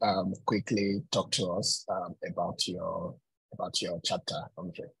just quickly talk to us about your chapter,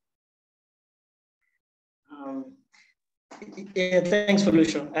 Humphrey. Yeah, thanks,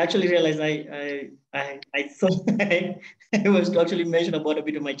 Felucia. I actually realized I thought I was actually mentioned about a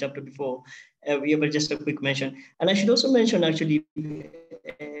bit of my chapter before. We have just a quick mention, and I should also mention actually,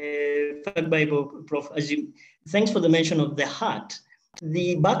 Fagbayibo, Prof. Thanks for the mention of the heart.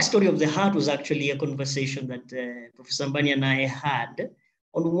 The backstory of the heart was actually a conversation that Professor Mbani and I had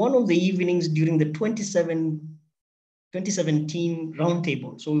on one of the evenings during the 2017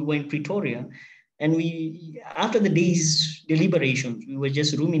 Roundtable. So we were in Pretoria. And after the day's deliberations, we were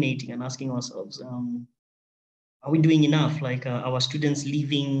just ruminating and asking ourselves, are we doing enough? Like, our students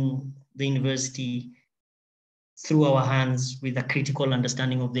leaving the university through our hands with a critical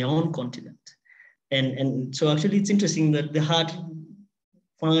understanding of their own continent. And so actually it's interesting that the heart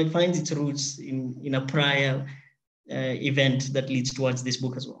finds its roots in a prior event that leads towards this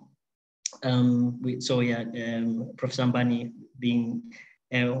book as well. Professor Mbani being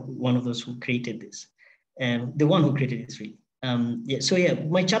one of those who created this, the one who created this, really.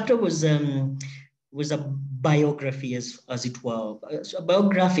 My chapter was a biography, as it were, a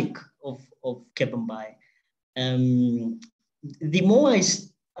biographic of Kéba Mbaye. The more I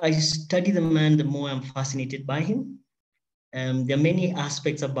study the man, the more I'm fascinated by him. There are many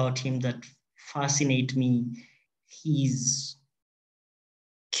aspects about him that fascinate me. His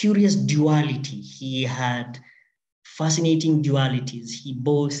curious duality. He had fascinating dualities. He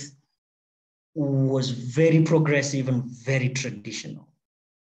both was very progressive and very traditional.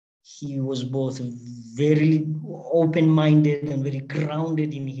 He was both very open-minded and very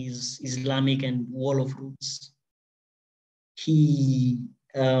grounded in his Islamic and wall of roots. He,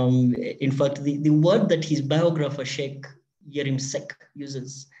 in fact, the word that his biographer, Sheikh Yerim Sek,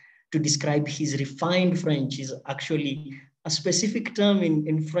 uses to describe his refined French is actually a specific term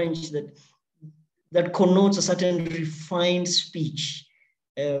in French that connotes a certain refined speech,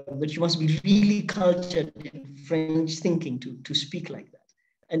 that you must be really cultured in French thinking to speak like that.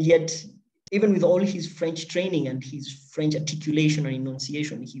 And yet, even with all his French training and his French articulation and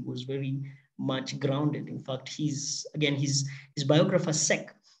enunciation, he was very much grounded. In fact, his biographer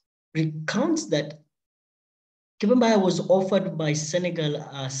Sek recounts that Kéba Mbaye was offered by Senegal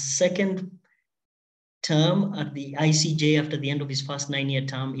a second term at the ICJ after the end of his first 9-year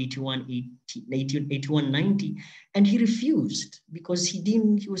term, 81-90, and he refused because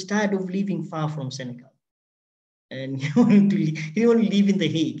he was tired of living far from Senegal. And he wanted to live in The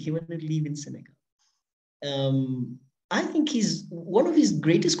Hague. He wanted to live in Senegal. I think one of his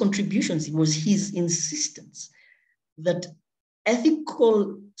greatest contributions was his insistence that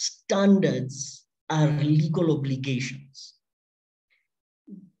ethical standards are legal obligations.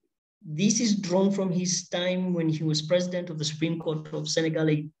 This is drawn from his time when he was president of the Supreme Court of Senegal,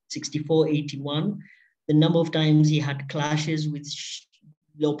 64-81. The number of times he had clashes with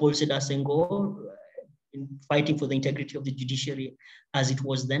Leopold Sédar Senghor in fighting for the integrity of the judiciary as it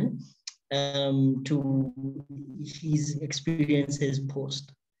was then, to his experiences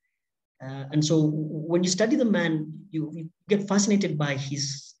post. And so when you study the man, you get fascinated by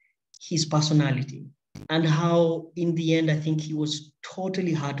his personality and how in the end, I think he was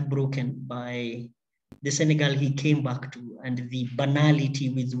totally heartbroken by the Senegal he came back to and the banality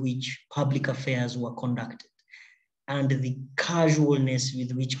with which public affairs were conducted and the casualness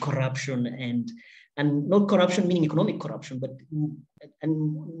with which corruption and not corruption meaning economic corruption, but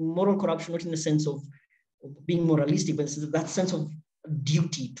moral corruption, not in the sense of being moralistic, but that sense of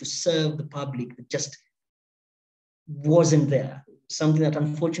duty to serve the public that just wasn't there. Something that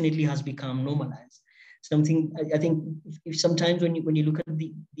unfortunately has become normalized. Something I think if sometimes when you look at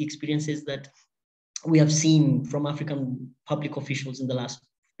the experiences that we have seen from African public officials in the last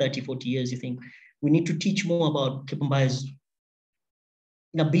 30, 40 years, you think we need to teach more about Kéba Mbaye's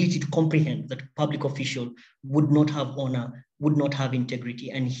inability to comprehend that a public official would not have honor, would not have integrity.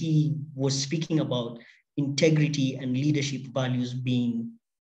 And he was speaking about integrity and leadership values being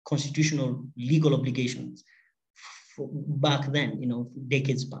constitutional legal obligations back then,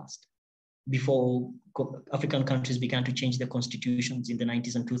 decades past, before African countries began to change their constitutions in the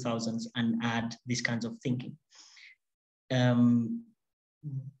 90s and 2000s and add these kinds of thinking.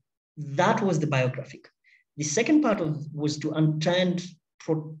 That was the biographic. The second part was to try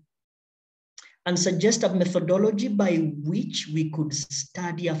and suggest a methodology by which we could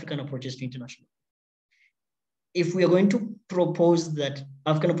study African approaches to international law. If we are going to propose that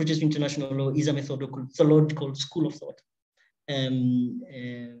African approaches to international law is a methodological school of thought, and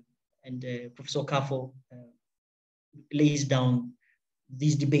Professor Kafo lays down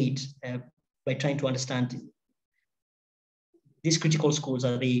this debate by trying to understand these critical schools.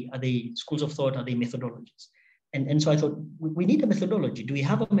 Are they schools of thought? Are they methodologies? And so I thought, we need a methodology. Do we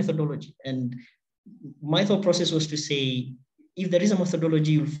have a methodology? And my thought process was to say, if there is a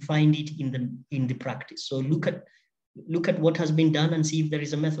methodology, you'll find it in the practice. So look at what has been done and see if there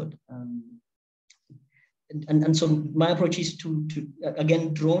is a method. And so my approach is to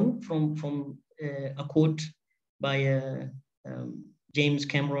again drawn from a quote by James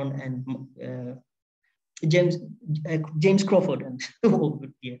Cameron and James Crawford and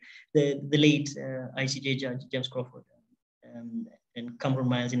the late ICJ judge James Crawford and Cameron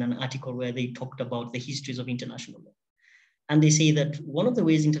Miles in an article where they talked about the histories of international law. And they say that one of the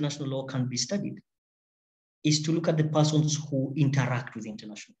ways international law can be studied is to look at the persons who interact with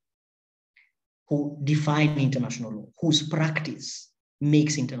international law, who define international law, whose practice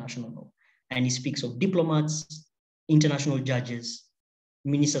makes international law. And he speaks of diplomats, international judges,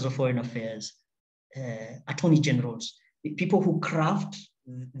 ministers of foreign affairs, attorney generals, the people who craft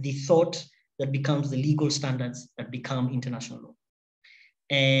the thought that becomes the legal standards that become international law.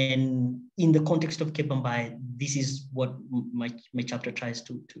 And in the context of Kéba Mbaye, this is what my chapter tries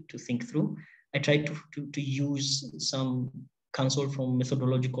to think through. I try to use some counsel from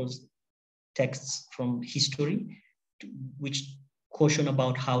methodological texts from history, which caution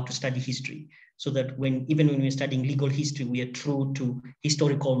about how to study history, so that even when we're studying legal history, we are true to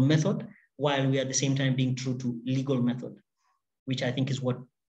historical method, while we are at the same time being true to legal method, which I think is what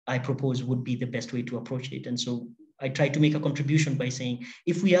I propose would be the best way to approach it. And so I try to make a contribution by saying,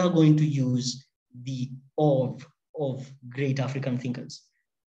 if we are going to use the of great African thinkers,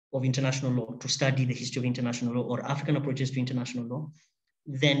 international law, to study the history of international law or African approaches to international law,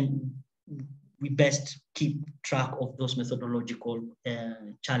 then we best keep track of those methodological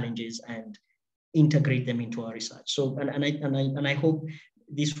challenges and integrate them into our research. So, and I hope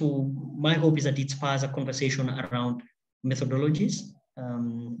my hope is that it spurs a conversation around methodologies,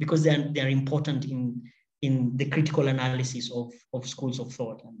 because they are important in the critical analysis of schools of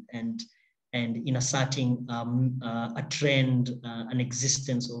thought and in asserting a trend, an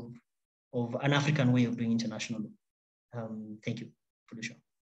existence of an African way of doing international law. Thank you for the show.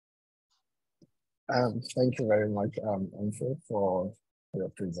 Thank you very much, Anfu, for your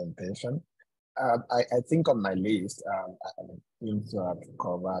presentation. I think on my list, I seem to have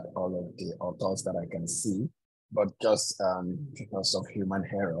covered all of the authors that I can see, but just because of human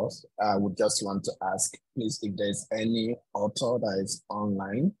errors, I would just want to ask, please, if there's any author that is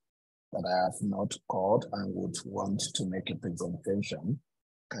online that I have not called and would want to make a presentation,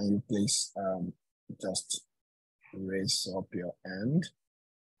 can you please just raise up your hand?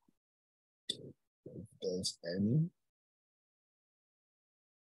 If there's any.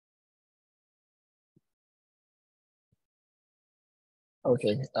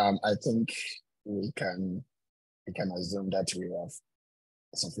 Okay, I think we can assume that we have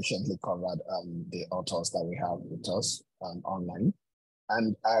sufficiently covered the authors that we have with us online.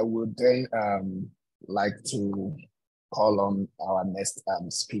 And I would then like to call on our next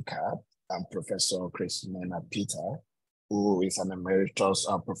speaker, Professor Chris Mena Peter, who is an emeritus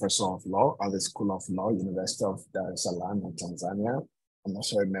professor of law at the School of Law, University of Dar es Salaam in Tanzania, and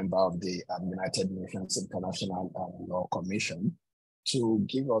also a member of the United Nations International Law Commission, to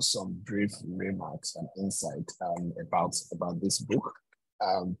give us some brief remarks and insight about this book.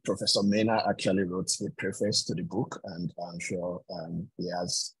 Professor Mena actually wrote the preface to the book, and I'm sure he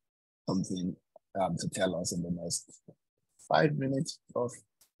has something to tell us in the next 5 minutes about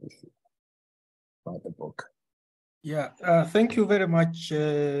the book. Yeah, thank you very much,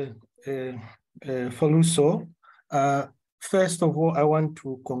 Foluso. First of all, I want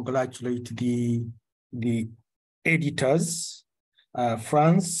to congratulate the editors,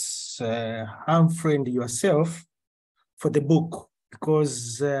 Franz, Humphrey, and yourself for the book,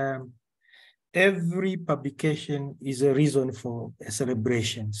 because every publication is a reason for a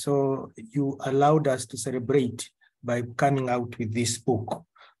celebration. So you allowed us to celebrate by coming out with this book.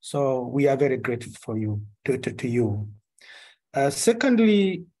 So we are very grateful for you, to you.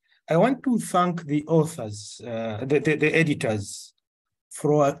 Secondly, I want to thank the authors, the editors,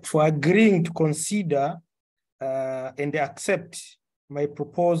 for agreeing to consider and accept my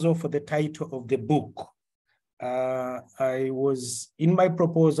proposal for the title of the book. In my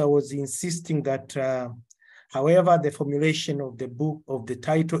proposal, I was insisting that however the formulation of the book, of the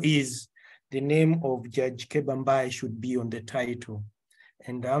title is, the name of Judge Kéba Mbaye should be on the title.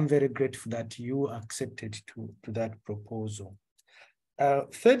 And I'm very grateful that you accepted to that proposal.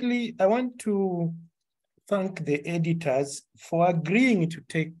 Thirdly, I want to thank the editors for agreeing to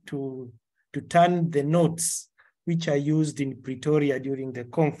turn the notes which I used in Pretoria during the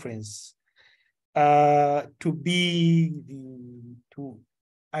conference to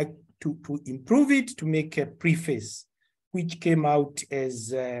improve it, to make a preface which came out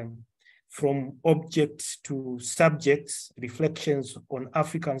as from objects to subjects, reflections on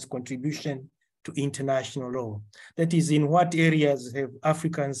Africans' contribution to international law. That is, in what areas have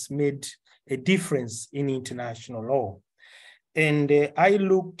Africans made a difference in international law? And I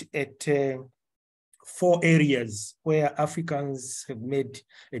looked at 4 areas where Africans have made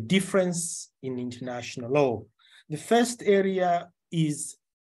a difference in international law. The first area is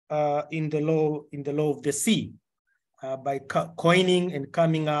in the law of the sea. By coining and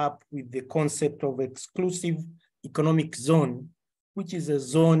coming up with the concept of exclusive economic zone, which is a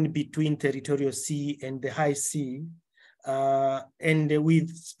zone between territorial sea and the high sea, and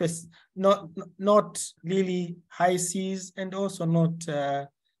with not really high seas and also not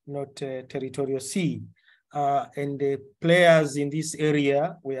territorial sea. And the players in this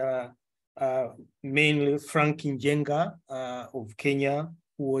area were mainly Frank Njenga of Kenya,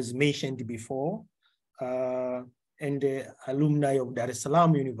 who was mentioned before, and the alumni of Dar es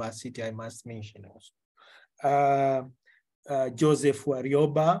Salaam University, I must mention also. Joseph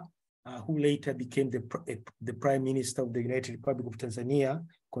Warioba, who later became the Prime Minister of the United Republic of Tanzania,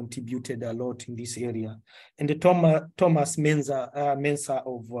 contributed a lot in this area. And the Thomas Mensah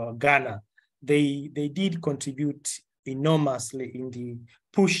of Ghana, they did contribute enormously in the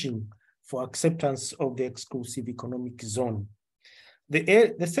pushing for acceptance of the exclusive economic zone.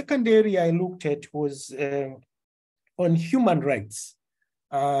 The second area I looked at was on human rights.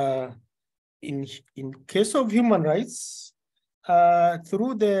 In case of human rights,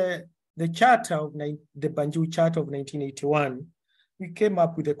 through the charter of the Banjul Charter of 1981, we came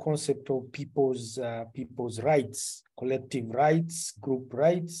up with the concept of people's rights, collective rights, group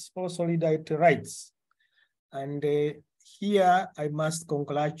rights, or solidarity rights. And here I must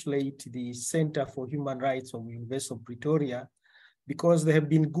congratulate the Center for Human Rights of the University of Pretoria, because they have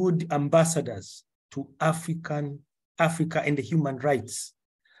been good ambassadors to Africa and the human rights.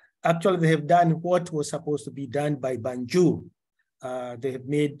 Actually, they have done what was supposed to be done by Banjul. They have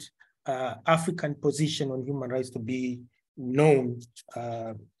made African position on human rights to be known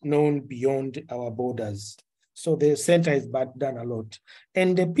beyond our borders. So the center has done a lot.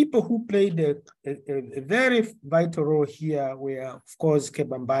 And the people who played a very vital role here were, of course,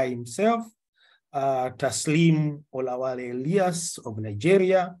 Kéba Mbaye himself, Taslim Olawale Elias of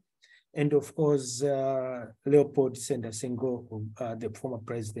Nigeria, and of course, Leopold Sédar Senghor, the former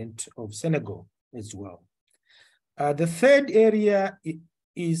president of Senegal as well. The third area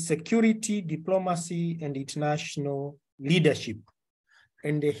is security, diplomacy, and international leadership.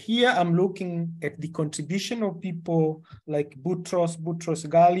 And here I'm looking at the contribution of people like Boutros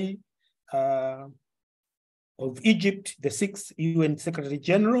Ghali of Egypt, the 6th UN Secretary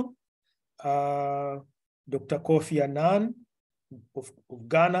General, Dr. Kofi Annan of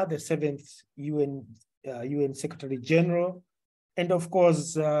Ghana, the 7th UN Secretary General, and of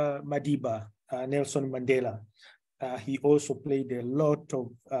course, Madiba, Nelson Mandela. He also played a lot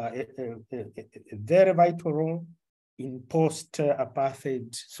of, a very vital role in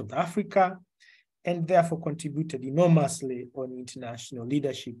post-apartheid South Africa, and therefore contributed enormously on international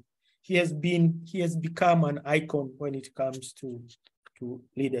leadership. He has become an icon when it comes to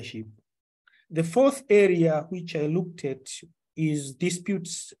leadership. The fourth area which I looked at is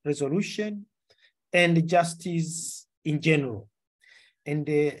disputes resolution and justice in general. And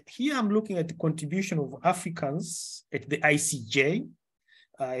here I'm looking at the contribution of Africans at the ICJ.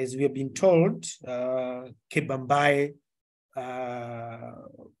 As we have been told, Kéba Mbaye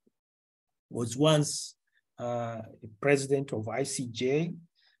was once president of ICJ,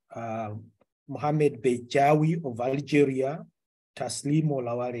 Mohamed Bejawi of Algeria, Taslim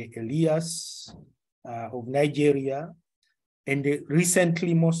Olawale Elias of Nigeria, and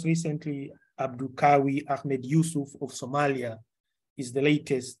most recently, Abdulkawi Ahmed Yusuf of Somalia is the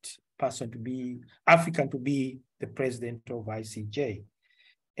latest person to be African to be the president of ICJ.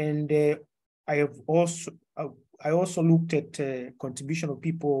 And I also looked at contribution of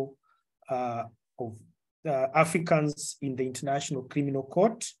people of Africans in the International Criminal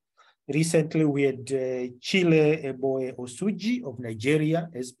Court. Recently, we had Chile Eboe Osuji of Nigeria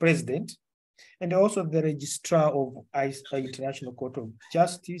as president, and also the registrar of International Court of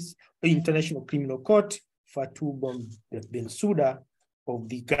Justice, International Criminal Court, Fatou Bensouda of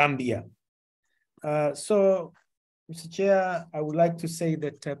the Gambia. So, Mr. Chair, I would like to say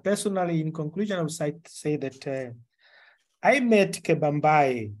that personally, in conclusion, I would say that I met Kéba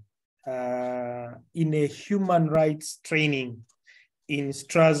Mbaye in a human rights training in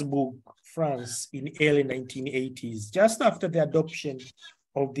Strasbourg, France, in early 1980s, just after the adoption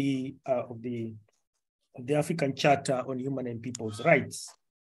of the African Charter on Human and People's Rights.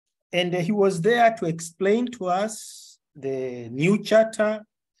 And he was there to explain to us the new charter,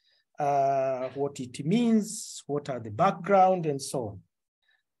 what it means, what are the background, and so on.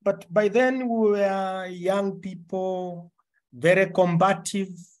 But by then we were young people, very combative,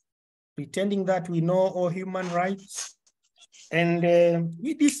 pretending that we know all human rights. And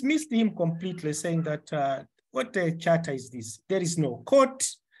we dismissed him completely, saying that what a charter is this? There is no court,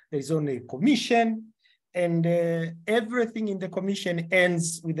 there is only a commission, and everything in the commission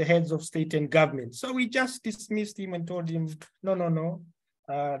ends with the heads of state and government. So we just dismissed him and told him, no,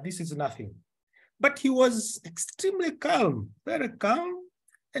 this is nothing. But he was extremely calm, very calm,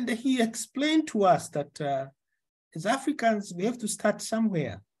 and he explained to us that as Africans, we have to start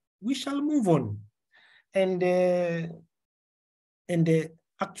somewhere. We shall move on. And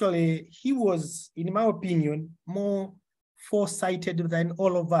actually, he was, in my opinion, more foresighted than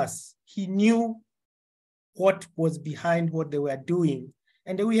all of us. He knew what was behind what they were doing.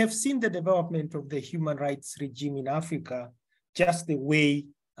 And we have seen the development of the human rights regime in Africa, just the way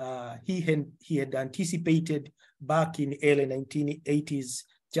he had anticipated back in early 1980s,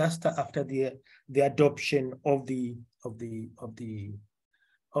 just after the adoption of the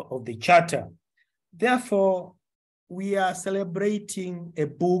charter. Therefore, we are celebrating a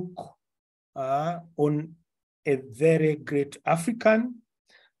book on a very great African,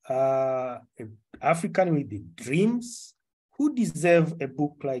 African with the dreams, who deserve a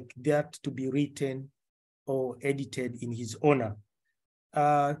book like that to be written or edited in his honor.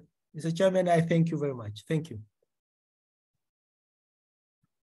 Mr. Chairman, I thank you very much. Thank you.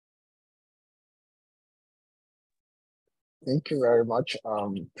 Thank you very much,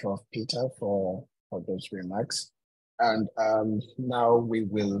 Prof. Peter, for those remarks. And now we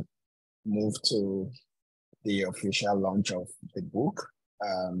will move to the official launch of the book,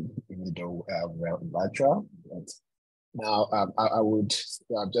 even though we're virtual. But now, I would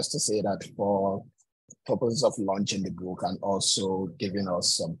just to say that for purposes of launching the book and also giving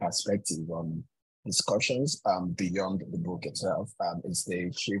us some perspective on discussions beyond the book itself, is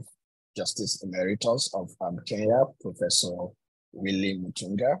the Chief Justice Emeritus of Kenya, Professor Willie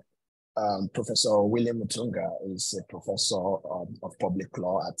Mutunga. Professor Willie Mutunga is a professor of public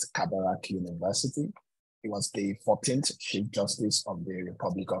law at Kabarak University. He was the 14th Chief Justice of the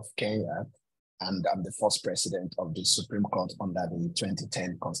Republic of Kenya and the first president of the Supreme Court under the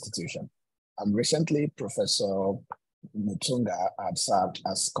 2010 Constitution. Recently, Professor Mutunga had served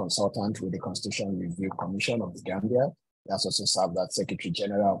as consultant with the Constitution Review Commission of the Gambia. He has also served as Secretary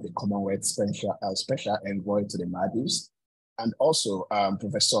General of the Commonwealth Special Envoy to the Maldives. And also,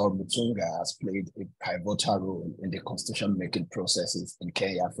 Professor Mutunga has played a pivotal role in the constitution-making processes in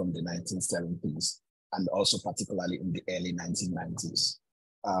Kenya from the 1970s, and also particularly in the early 1990s.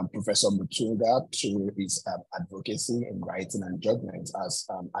 Professor Mutunga, through his advocacy in writing and judgment, has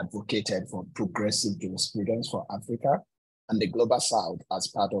advocated for progressive jurisprudence for Africa and the Global South as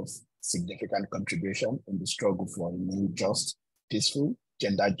part of significant contribution in the struggle for a new just, peaceful,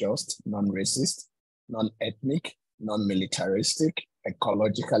 gender-just, non-racist, non-ethnic, non-militaristic,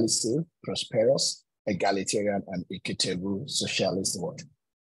 ecologically safe, prosperous, egalitarian, and equitable socialist world.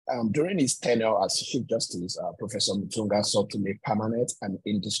 During his tenure as Chief Justice, Professor Mutunga sought to lay permanent and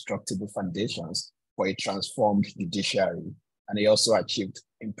indestructible foundations for a transformed judiciary, and he also achieved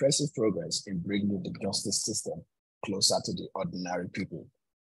impressive progress in bringing the justice system closer to the ordinary people.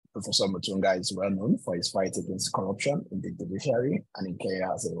 Professor Mutunga is well known for his fight against corruption in the judiciary and in Kenya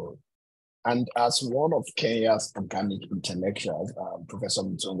as a whole. And as one of Kenya's organic intellectuals, Professor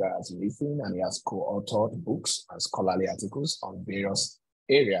Mutunga has written and he has co-authored books and scholarly articles on various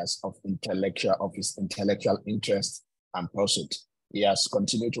areas of his intellectual interest and pursuit. He has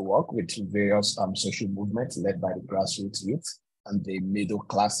continued to work with various social movements led by the grassroots youth and the middle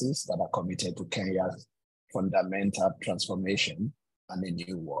classes that are committed to Kenya's fundamental transformation and a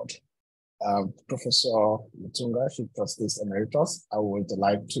new world. Professor Mutunga, Chief Justice Emeritus, I would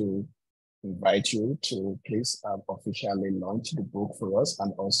like to invite you to please officially launch the book for us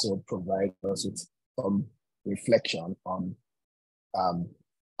and also provide us with some reflection on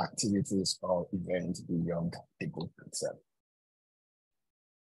activities or events beyond the book itself.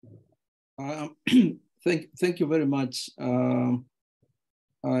 Thank you very much.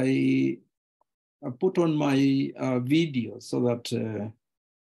 I put on my video so that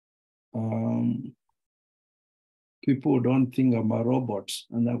people don't think I'm a robot,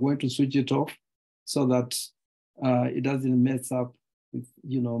 and I'm going to switch it off so that it doesn't mess up with,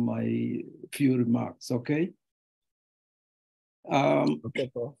 my few remarks, okay? Okay,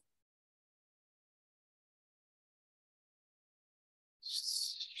 Paul.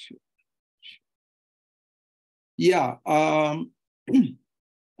 Yeah, I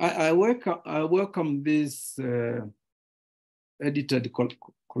welcome this edited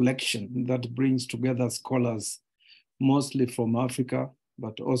collection that brings together scholars mostly from Africa,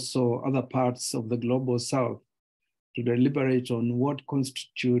 but also other parts of the Global South, to deliberate on what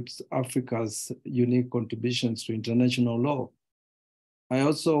constitutes Africa's unique contributions to international law. I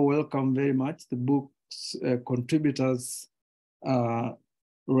also welcome very much the book's contributors that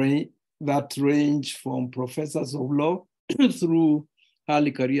range from professors of law through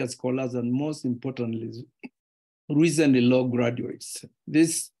early career scholars and, most importantly, recently law graduates.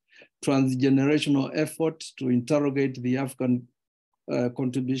 This transgenerational effort to interrogate the African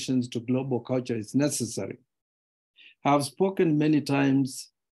contributions to global culture is necessary. I've spoken many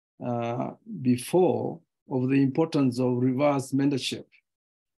times before of the importance of reverse mentorship,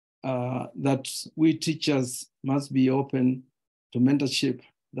 that we teachers must be open to mentorship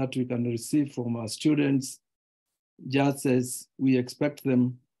that we can receive from our students, just as we expect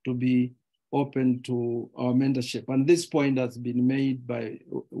them to be open to our mentorship. And this point has been made by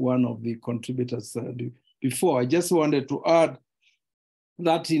one of the contributors before. I just wanted to add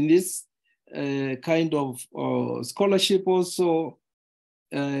that in this kind of scholarship also,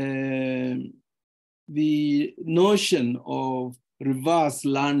 the notion of reverse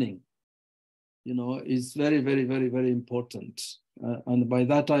learning, is very, very, very, very important. And by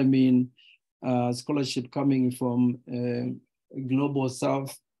that, I mean scholarship coming from Global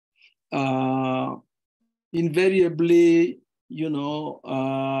South, invariably,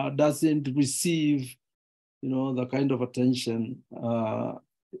 doesn't receive, the kind of attention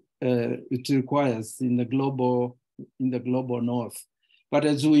it requires in the global in the global north. But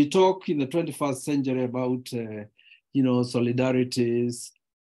as we talk in the 21st century about, solidarities,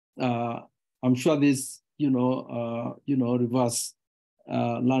 I'm sure this, reverse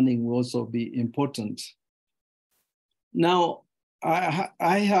learning will also be important. Now,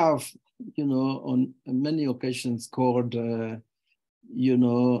 I have, on many occasions called,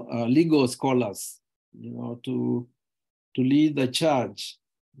 legal scholars, to lead the charge,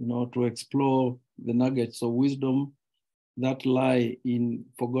 to explore the nuggets of wisdom that lie in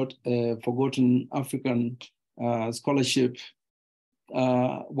forgotten African scholarship.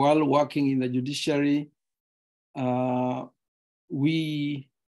 While working in the judiciary, we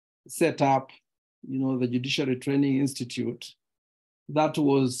set up, the Judiciary Training Institute. That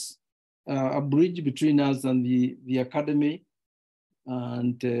was a bridge between us and the academy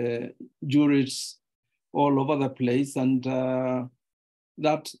and juries all over the place. And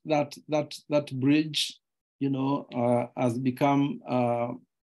that bridge, has become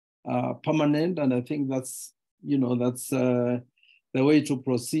permanent. And I think that's the way to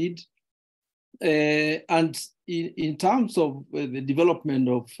proceed. And in terms of the development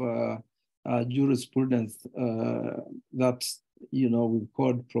of jurisprudence that we've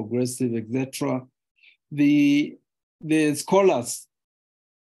called progressive, etc., the scholars,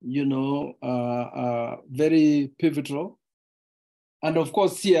 are very pivotal. And of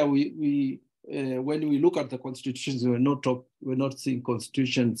course, here we when we look at the constitutions, we're not seeing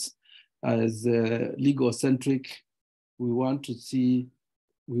constitutions as legal-centric. We want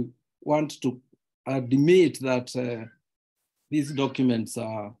to admit that these documents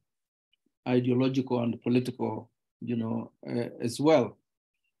are ideological and political, as well.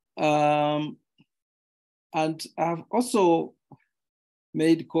 And I've also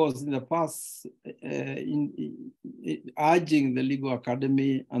made calls in the past in urging the legal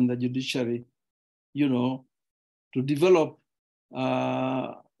academy and the judiciary, to develop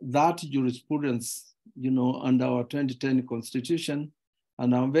that jurisprudence, under our 2010 constitution.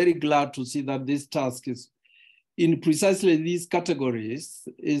 And I'm very glad to see that this task is in precisely these categories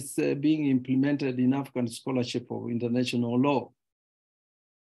is being implemented in African scholarship of international law.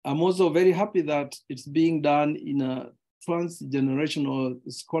 I'm also very happy that it's being done in a transgenerational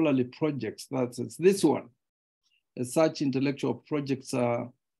scholarly projects. That's this one. As such, intellectual projects are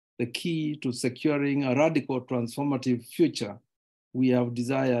the key to securing a radical transformative future we have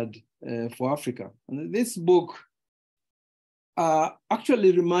desired for Africa. And this book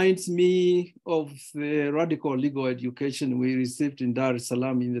actually reminds me of the radical legal education we received in Dar es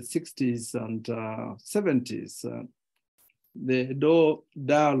Salaam in the 60s and 70s. The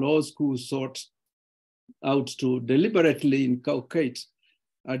Dar Law School sought out to deliberately inculcate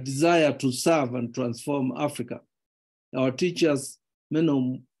a desire to serve and transform Africa. Our teachers, many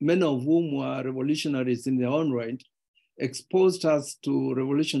of whom were revolutionaries in their own right, exposed us to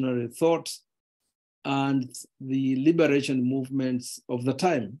revolutionary thought and the liberation movements of the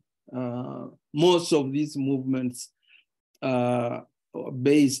time. Most of these movements are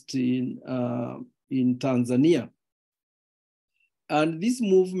based in Tanzania. And these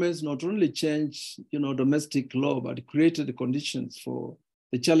movements not only changed, domestic law, but created the conditions for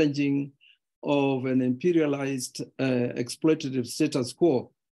the challenging of an imperialized, exploitative status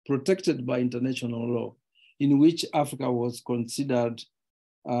quo protected by international law, in which Africa was considered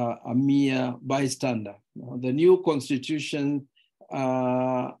a mere bystander. The new constitution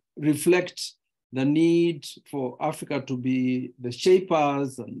reflects the need for Africa to be the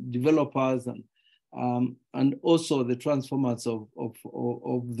shapers and developers and also the transformers of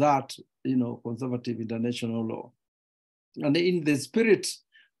that, conservative international law. And in the spirit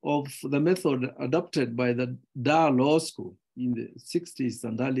of the method adopted by the Dar Law School in the 60s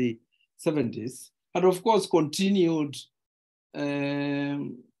and early 70s, and of course continued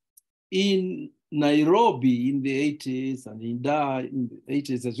in Nairobi in the 80s and in Dar in the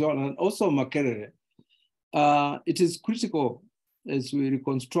 80s as well, and also Makerere, it is critical as we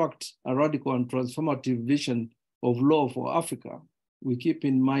reconstruct a radical and transformative vision of law for Africa. We keep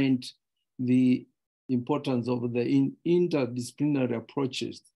in mind the importance of the interdisciplinary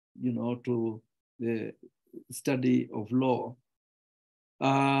approaches, to the study of law.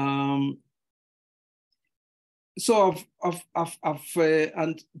 So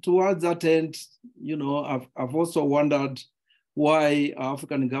and towards that end, I've also wondered why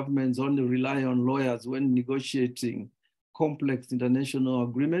African governments only rely on lawyers when negotiating complex international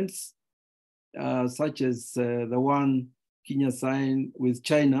agreements, such as the one Kenya signed with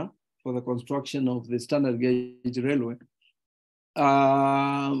China for the construction of the standard gauge railway.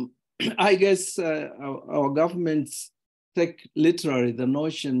 I guess our governments take literally the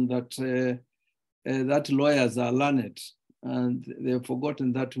notion that that lawyers are learned, and they've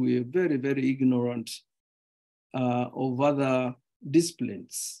forgotten that we're very, very ignorant of other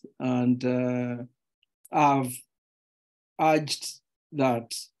disciplines. And I've urged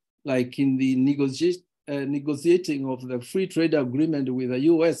that, like in the negotiating of the free trade agreement with the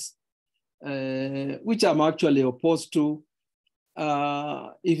US, which I'm actually opposed to,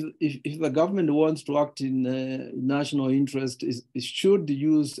 if the government wants to act in national interest, it should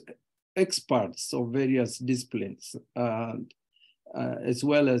use experts of various disciplines, as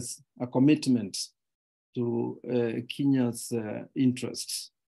well as a commitment to Kenya's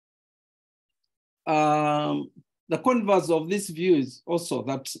interests. The converse of this view is also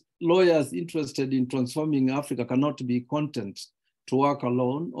that lawyers interested in transforming Africa cannot be content to work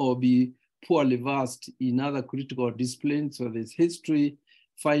alone or be poorly versed in other critical disciplines, whether it's history,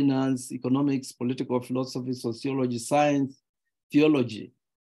 finance, economics, political philosophy, sociology, science, theology.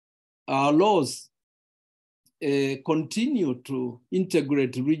 Our laws continue to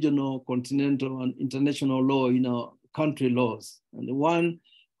integrate regional, continental, and international law in our country laws. And one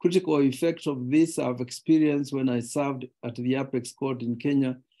critical effect of this I've experienced when I served at the Apex Court in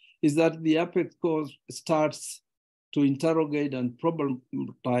Kenya is that the Apex Court starts to interrogate and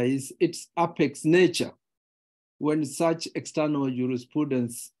problematize its apex nature when such external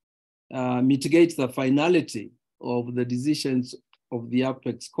jurisprudence mitigates the finality of the decisions of the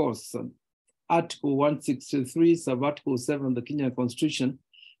apex courts. Article 163, sub-article 7 of the Kenya Constitution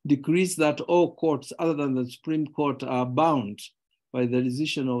decrees that all courts other than the Supreme Court are bound by the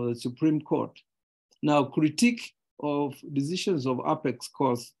decision of the Supreme Court. Now, critique of decisions of apex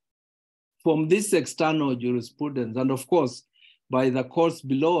courts from this external jurisprudence, and of course, by the courts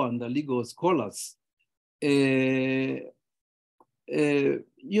below and the legal scholars,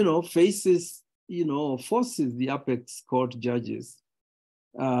 forces the apex court judges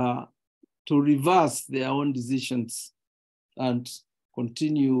to reverse their own decisions and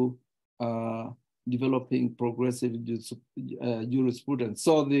continue developing progressive jurisprudence.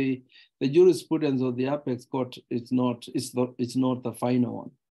 So the jurisprudence of the apex court is not the final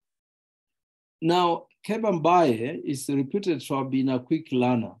one. Now, Kéba Mbaye is reputed to have been a quick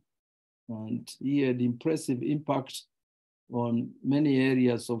learner, and he had impressive impact on many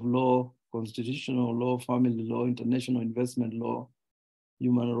areas of law, constitutional law, family law, international investment law,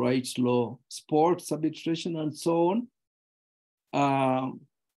 human rights law, sports arbitration, and so on.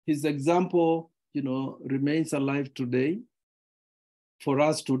 His example, remains alive today, for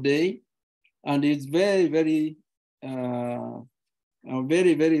us today, and it's very, very, I'm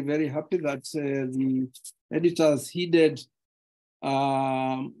very, very, very happy that the editors heeded,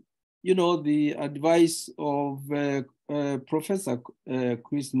 the advice of Professor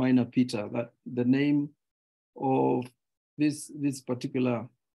Chris Minor-Peter, that the name of this particular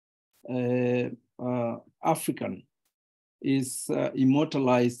African is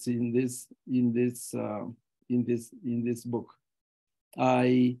immortalized in this book.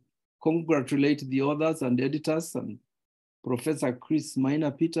 I congratulate the authors and editors and Professor Chris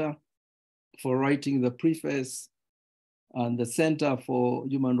Minor-Peter for writing the preface, and the Center for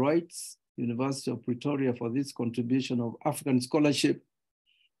Human Rights, University of Pretoria, for this contribution of African scholarship,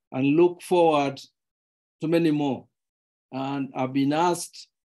 and look forward to many more. And I've been asked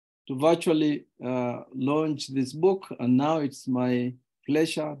to virtually launch this book, and now it's my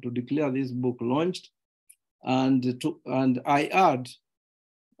pleasure to declare this book launched. And I add,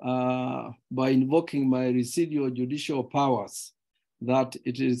 by invoking my residual judicial powers, that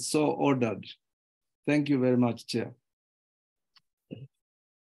it is so ordered. Thank you very much, Chair.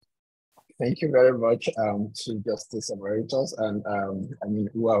 Thank you very much, Chief Justice Emeritus. And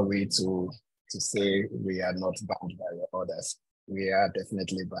who are we to say we are not bound by your orders? We are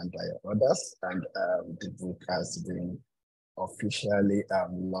definitely bound by your orders, and the book has been officially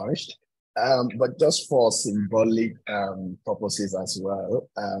launched. But just for symbolic purposes as well,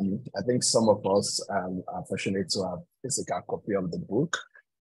 I think some of us are fortunate to have a physical copy of the book.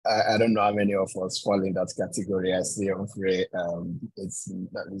 I don't know how many of us fall in that category. I see Humphrey is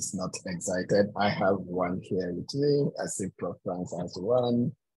not excited. I have one here with me. I see Prof. France has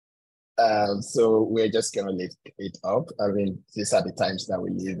one. So we're just going to lift it up. These are the times that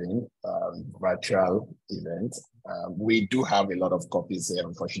we live in, virtual events. We do have a lot of copies here,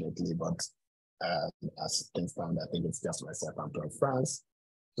 unfortunately, but as things stand, I think it's just myself and Prof. France.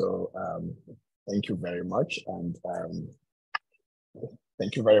 So thank you very much. And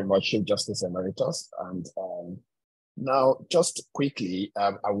thank you very much, Chief Justice Emeritus. And now, just quickly,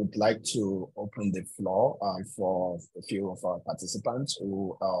 I would like to open the floor for a few of our participants,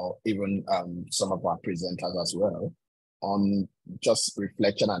 who are even some of our presenters as well, on just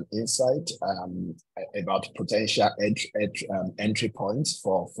reflection and insight about potential entry points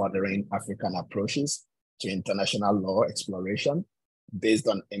for furthering African approaches to international law exploration based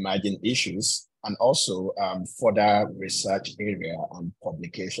on emerging issues, and also further research area and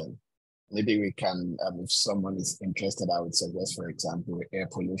publication. Maybe we can, if someone is interested, I would suggest, for example, air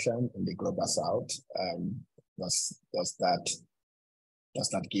pollution in the global south. Does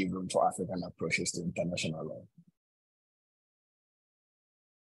that give room for African approaches to international law?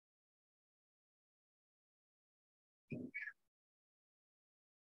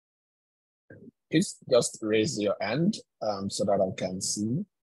 Please just raise your hand so that I can see.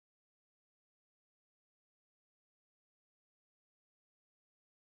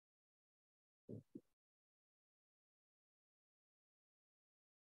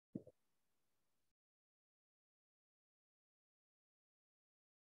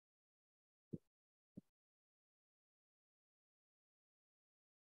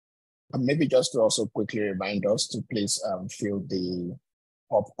 And maybe just to also quickly remind us to please fill the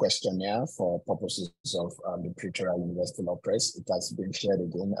POP questionnaire for purposes of the Pretoria University Law Press. It has been shared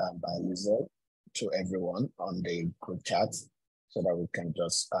again by Lisa to everyone on the group chat, so that we can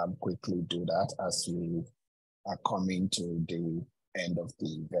just quickly do that as we are coming to the end of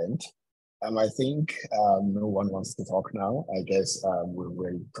the event. I think no one wants to talk now. I guess we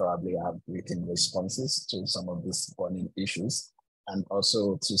will probably have written responses to some of these burning issues. And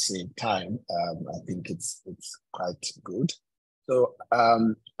also to save time, I think it's quite good. So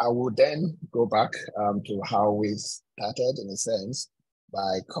I will then go back to how we started, in a sense,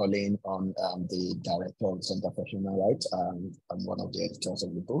 by calling on the Director of the Center for Human Rights and one of the editors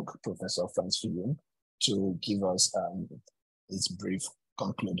of the book, Professor Franz Fillon, to give us his brief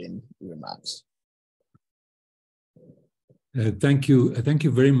concluding remarks. Thank you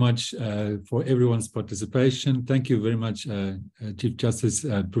very much for everyone's participation. Thank you very much, Chief Justice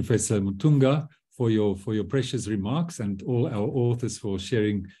Professor Mutunga, for your precious remarks, and all our authors for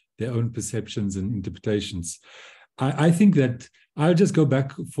sharing their own perceptions and interpretations. I think that I'll just go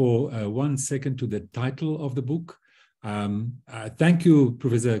back for 1 second to the title of the book. Thank you,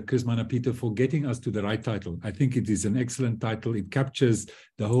 Professor Chris Mana-Peter, for getting us to the right title. I think it is an excellent title. It captures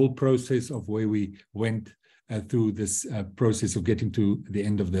the whole process of where we went through this process of getting to the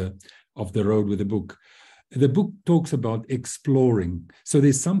end of the road with the book. The book talks about exploring. So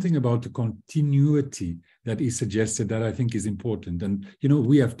there's something about the continuity that is suggested that I think is important. And, you know,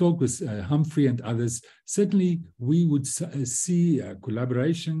 we have talked with Humphrey and others. Certainly, we would see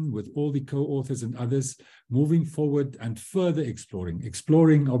collaboration with all the co-authors and others moving forward and further exploring.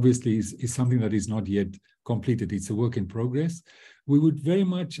 Exploring, obviously, is something that is not yet completed. It's a work in progress. We would very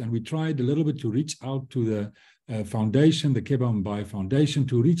much, and we tried a little bit to reach out to the foundation, the Kéba Mbaye Foundation,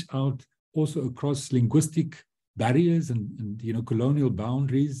 to reach out also across linguistic barriers and you know, colonial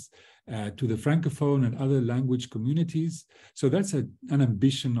boundaries to the Francophone and other language communities. So that's an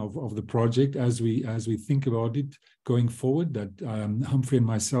ambition of the project as we think about it going forward, that Humphrey and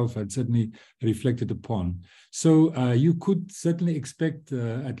myself had certainly reflected upon. So you could certainly expect,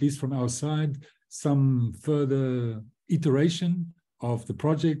 at least from our side, some further iteration of the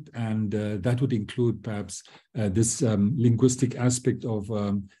project, and that would include perhaps this linguistic aspect of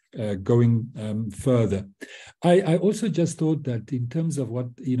going further. I also just thought that in terms of what,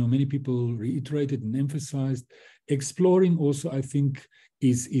 you know, many people reiterated and emphasized, exploring also, I think,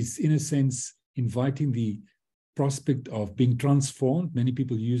 is in a sense inviting the prospect of being transformed. Many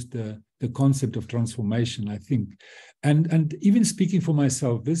people use the concept of transformation, I think. And even speaking for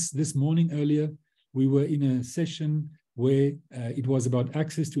myself, this morning earlier, we were in a session where it was about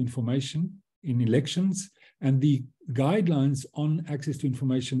access to information in elections and the guidelines on access to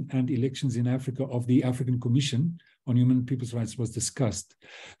information and elections in Africa of the African Commission on Human and People's Rights was discussed.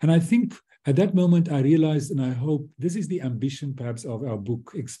 And I think at that moment I realized, and I hope this is the ambition perhaps of our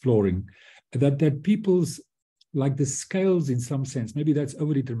book, Exploring, that people's, like the scales in some sense, maybe that's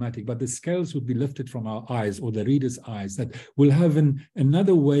overly dramatic, but the scales would be lifted from our eyes or the reader's eyes, that we'll have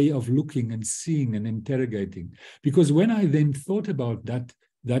another way of looking and seeing and interrogating. Because when I then thought about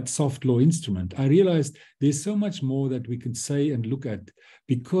that soft law instrument, I realized there's so much more that we can say and look at,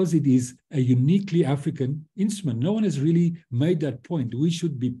 because it is a uniquely African instrument. No one has really made that point. We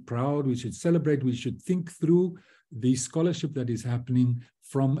should be proud, we should celebrate, we should think through the scholarship that is happening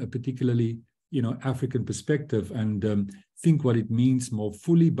from a particularly, you know, African perspective, and think what it means more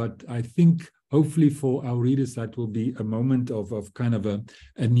fully. But I think hopefully for our readers, that will be a moment of kind of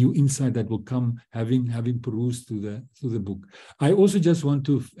a new insight that will come having perused through the book. I also just want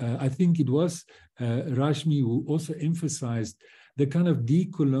to, I think it was Rashmi who also emphasized the kind of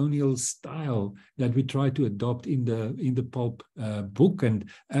decolonial style that we try to adopt in the pulp book. And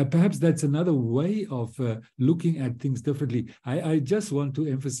perhaps that's another way of looking at things differently. I just want to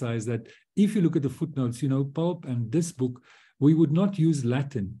emphasize that if you look at the footnotes, pulp and this book, we would not use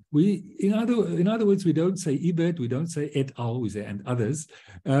Latin. In other words, we don't say Ibert, we don't say et al, we say and others.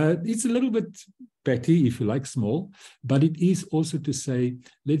 It's a little bit petty, if you like, small, but it is also to say,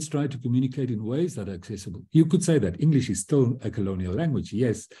 let's try to communicate in ways that are accessible. You could say that English is still a colonial language,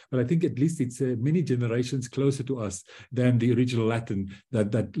 yes, but I think at least it's many generations closer to us than the original Latin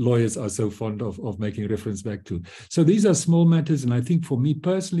that lawyers are so fond of making reference back to. So these are small matters, and I think for me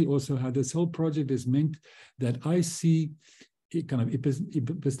personally also how this whole project has meant that I see kind of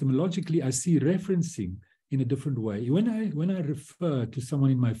epistemologically, I see referencing in a different way. When I refer to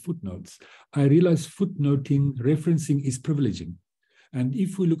someone in my footnotes, I realize footnoting, referencing is privileging. And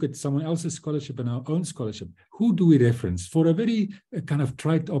if we look at someone else's scholarship and our own scholarship, who do we reference? For a very kind of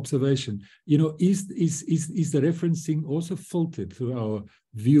trite observation, is the referencing also filtered through our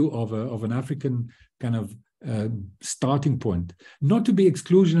view of an African kind of starting point? Not to be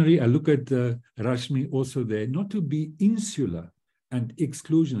exclusionary, I look at Rashmi also there, not to be insular and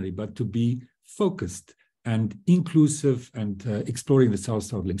exclusionary, but to be focused and inclusive and exploring the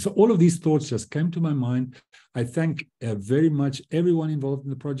South-South link. So all of these thoughts just came to my mind. I thank very much everyone involved in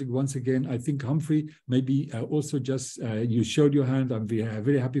the project once again. I think Humphrey, maybe also just, you showed your hand. I'm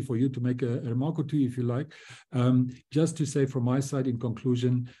very happy for you to make a remark or two if you like. Just to say from my side in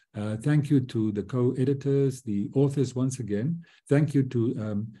conclusion, thank you to the co-editors, the authors once again. Thank you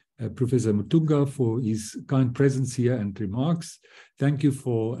to Professor Mutunga for his kind presence here and remarks. Thank you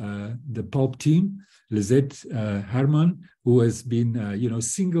for the pulp team, Lizette Herman, who has been,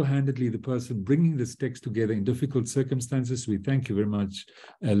 single-handedly the person bringing this text together in difficult circumstances. We thank you very much,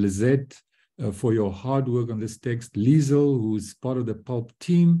 Lizette, for your hard work on this text. Liesel, who's part of the pulp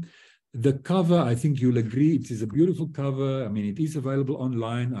team. The cover, I think you'll agree, it is a beautiful cover. I mean, it is available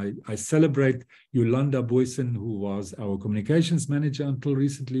online. I celebrate Yolanda Boyson, who was our communications manager until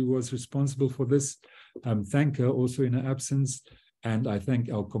recently, who was responsible for this. Thank her also in her absence. And I thank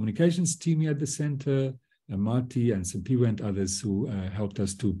our communications team here at the center, Marty and Simpiwe and others who helped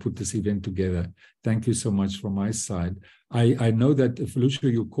us to put this event together. Thank you so much from my side. I know that, Felucia,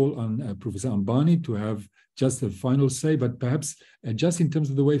 you call on Professor Ambani to have just a final say, but perhaps just in terms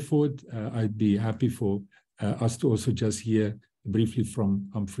of the way forward, I'd be happy for us to also just hear briefly from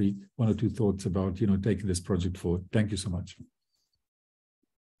Humphrey one or two thoughts about taking this project forward. Thank you so much.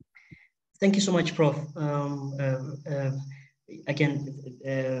 Thank you so much, Prof. Again,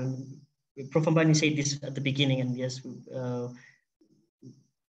 Prof. Ambani said this at the beginning, and yes,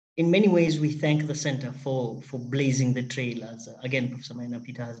 in many ways we thank the center for blazing the trail, as again Professor Maina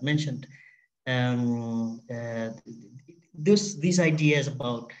Peter has mentioned. These ideas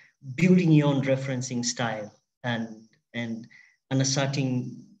about building your own referencing style and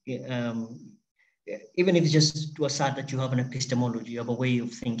asserting, even if it's just to assert that you have an epistemology, you have a way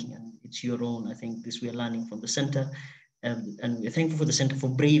of thinking and it's your own. I think this we are learning from the center, and we're thankful for the center for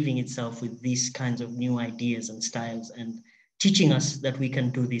braving itself with these kinds of new ideas and styles and teaching us that we can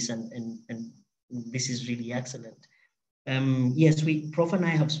do this, and this is really excellent. Yes, Prof and I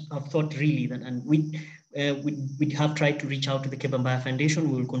have thought really that, and we have tried to reach out to the Kéba Mbaye Foundation.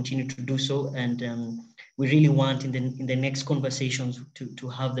 We will continue to do so, and we really want in the next conversations to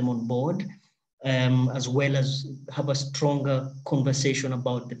have them on board, as well as have a stronger conversation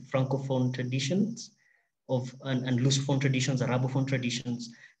about the Francophone traditions and Lusophone traditions, Arabophone traditions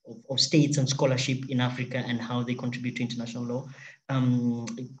of states and scholarship in Africa and how they contribute to international law.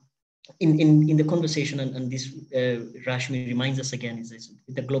 In the conversation, and this Rashmi reminds us again, is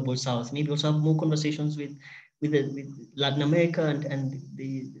the global South. Maybe also have more conversations with Latin America and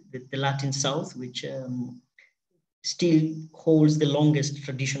the Latin South, which still holds the longest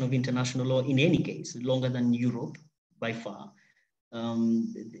tradition of international law in any case, longer than Europe by far.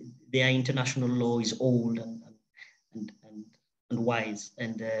 Their international law is old and wise,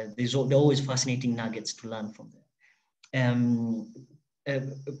 and there are always fascinating nuggets to learn from there.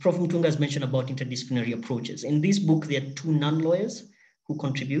 Prof. Mutunga has mentioned about interdisciplinary approaches. In this book, there are two non-lawyers who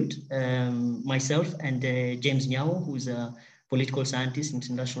contribute, myself and James Nyao, who's a political scientist,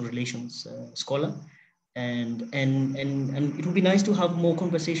 international relations scholar. And it would be nice to have more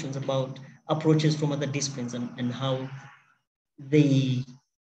conversations about approaches from other disciplines and how they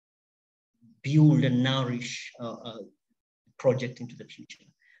build and nourish a project into the future.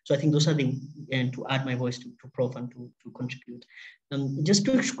 So I think those are and to add my voice to Prof and to contribute. Just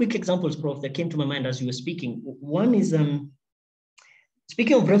two quick examples, Prof, that came to my mind as you were speaking. One is,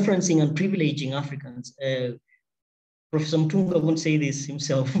 speaking of referencing and privileging Africans, Professor Mtunga won't say this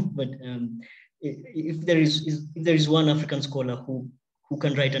himself, but if there is one African scholar who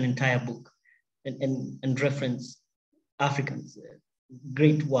can write an entire book and reference Africans,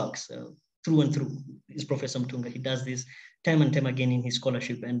 great works through and through, is Professor Mtunga. He does this time and time again in his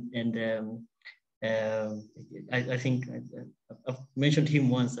scholarship, and I think I've mentioned him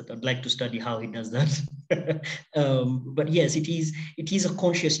once that I'd like to study how he does that. But yes, it is a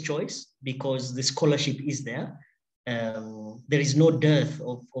conscious choice because the scholarship is there. There is no dearth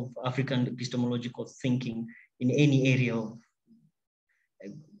of African epistemological thinking in any area of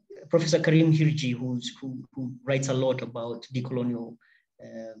Professor Karim Hirji, who writes a lot about decolonial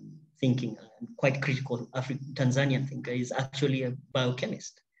thinking and quite critical Tanzanian thinker, is actually a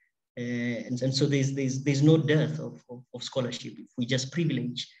biochemist. And so there's no dearth of scholarship if we just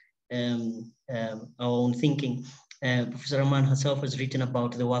privilege our own thinking. Professor Rahman herself has written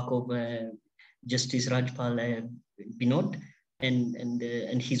about the work of Justice Rajpal Binod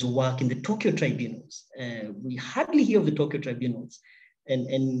and his work in the Tokyo tribunals. We hardly hear of the Tokyo tribunals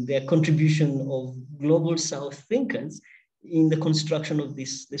and their contribution of global South thinkers in the construction of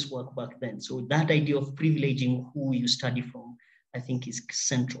this work back then. So that idea of privileging who you study from, I think, is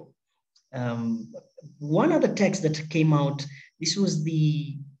central. One other text that came out, this was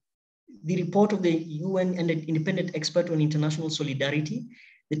the report of the UN and the Independent Expert on International Solidarity,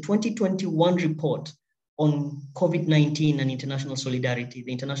 the 2021 report on COVID-19 and international solidarity.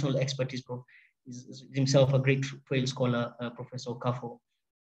 The international expert is himself a great Wales scholar, Professor Kafo,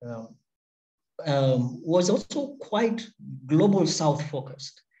 was also quite global South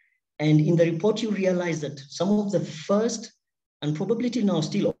focused. And in the report, you realize that some of the first, and probably till now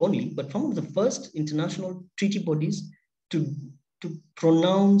still only, but some of the first international treaty bodies to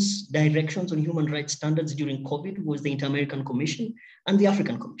pronounce directions on human rights standards during COVID was the Inter-American Commission and the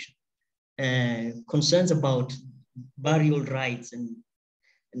African Commission. Concerns about burial rights and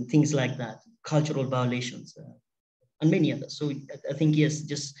things like that, cultural violations, and many others. So I think, yes,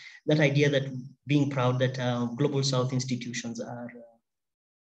 just that idea that being proud that global South institutions are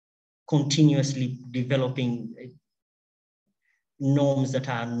continuously developing norms that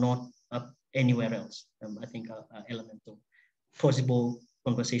are not anywhere else, I think are elements of possible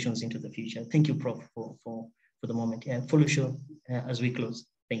conversations into the future. Thank you, Prof, for the moment. Yeah, Folusho, as we close.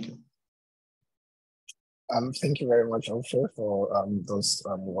 Thank you. Thank you very much, also, for those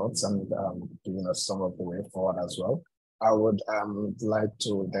words and giving us some of the way forward as well. I would like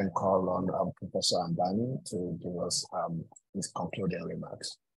to then call on Professor Mbani to give us his concluding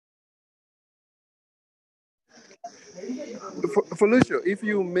remarks. Felicio, if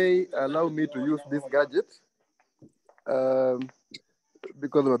you may allow me to use this gadget,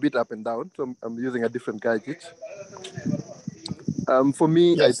 because I'm a bit up and down, so I'm using a different gadget. For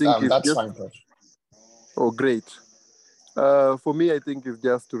me, yes, I think that's just fine, Prof. Oh, great. For me, I think it's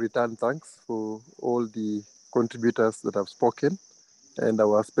just to return thanks for all the contributors that have spoken and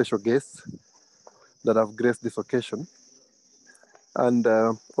our special guests that have graced this occasion. And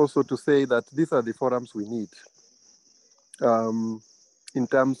also to say that these are the forums we need in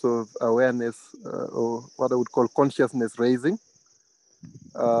terms of awareness or what I would call consciousness raising,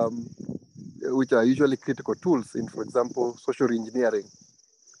 which are usually critical tools in, for example, social engineering.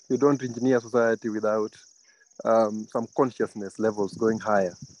 You don't engineer society without some consciousness levels going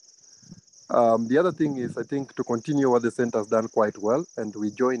higher. The other thing is, I think, to continue what the center has done quite well, and we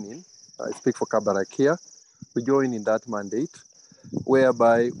join in. I speak for Kabarak here. We join in that mandate,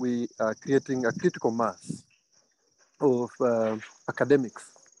 whereby we are creating a critical mass of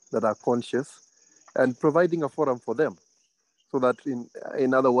academics that are conscious and providing a forum for them. So that,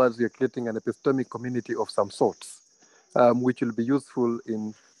 in other words, we are creating an epistemic community of some sorts, which will be useful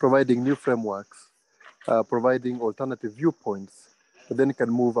in providing new frameworks, providing alternative viewpoints, but then it can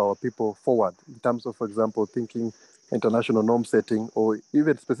move our people forward in terms of, for example, thinking international norm setting, or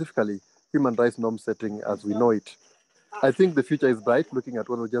even specifically human rights norm setting as we know it. I think the future is bright looking at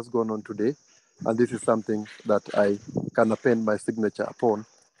what has just gone on today, and this is something that I can append my signature upon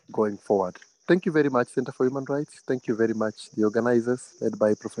going forward. Thank you very much, Center for Human Rights. Thank you very much, the organizers, led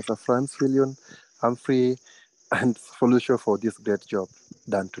by Professor Franz William, Humphrey, and Folusho for this great job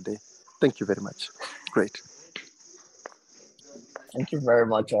done today. Thank you very much. Great. Thank you very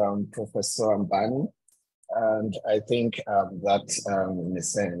much, Professor Mbani. And I think that, in a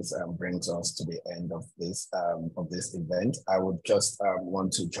sense, brings us to the end of this event. I would just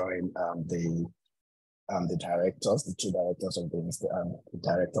want to join the directors, the two directors of the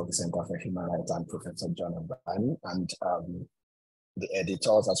director of the Center for Human Rights and Professor John Mbani, and the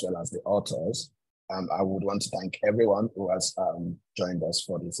editors as well as the authors. I would want to thank everyone who has joined us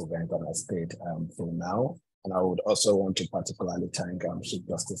for this event and has stayed till now. And I would also want to particularly thank Chief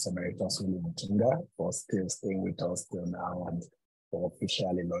Justice Emeritus Willie Mutunga for still staying with us till now and for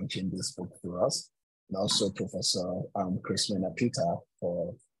officially launching this book for us. And also Professor Chris Mena-Peter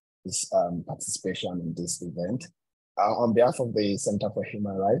for his participation in this event. On behalf of the Center for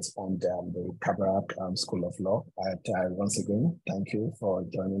Human Rights and the Kéba School of Law, I once again thank you for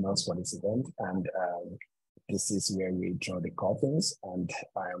joining us for this event. And this is where we draw the curtains. And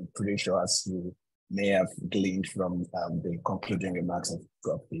I am pretty sure, as you may have gleaned from the concluding remarks of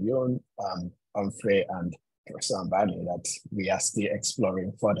Prof. Dion, Humphrey, and Professor Mbani, that we are still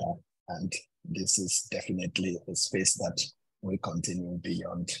exploring further. And this is definitely a space that will continue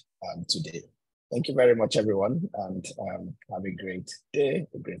beyond today. Thank you very much, everyone, and have a great day,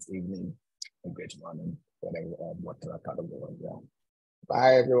 a great evening, a great morning, whatever part of the world you are.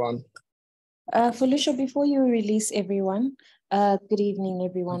 Bye, everyone. Felicia, before you release everyone, good evening,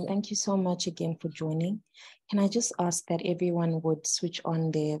 everyone. Thank you so much again for joining. Can I just ask that everyone would switch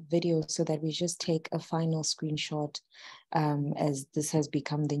on their video so that we just take a final screenshot, as this has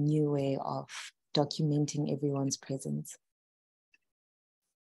become the new way of documenting everyone's presence.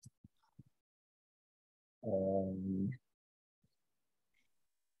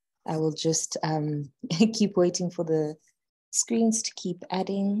 I will just keep waiting for the screens to keep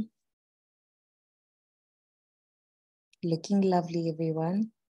adding. Looking lovely,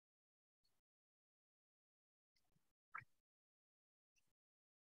 everyone.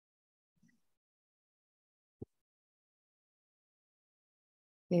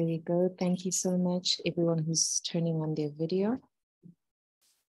 There we go. Thank you so much, everyone who's turning on their video.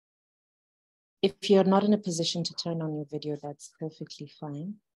 If you're not in a position to turn on your video, that's perfectly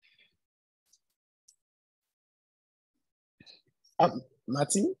fine.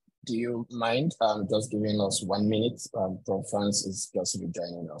 Martin, do you mind just giving us 1 minute? Prof. France is just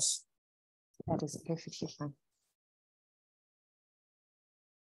rejoining us. That is perfectly fine.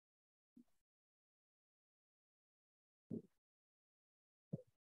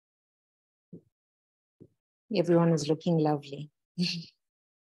 Everyone is looking lovely.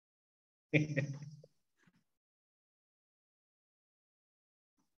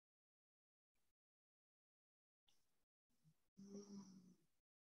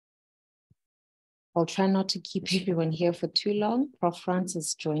 I'll try not to keep everyone here for too long. Prof. France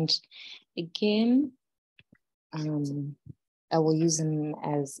has joined again. I will use him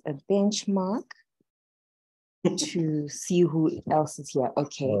as a benchmark to see who else is here.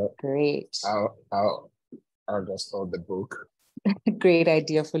 Okay, great. I'll just hold the book. Great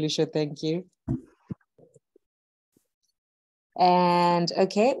idea, Felicia. Thank you. And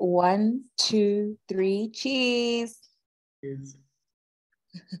okay, 1, 2, 3, cheese. Yes.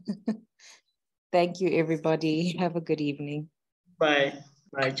 Thank you, everybody. Have a good evening. Bye.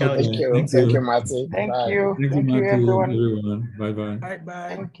 Bye. Ciao. Okay, Thank you, Marty. Thank Bye. you. Thank you, Thank you, Marty, everyone. everyone. Bye-bye.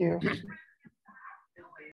 Bye-bye. Thank you.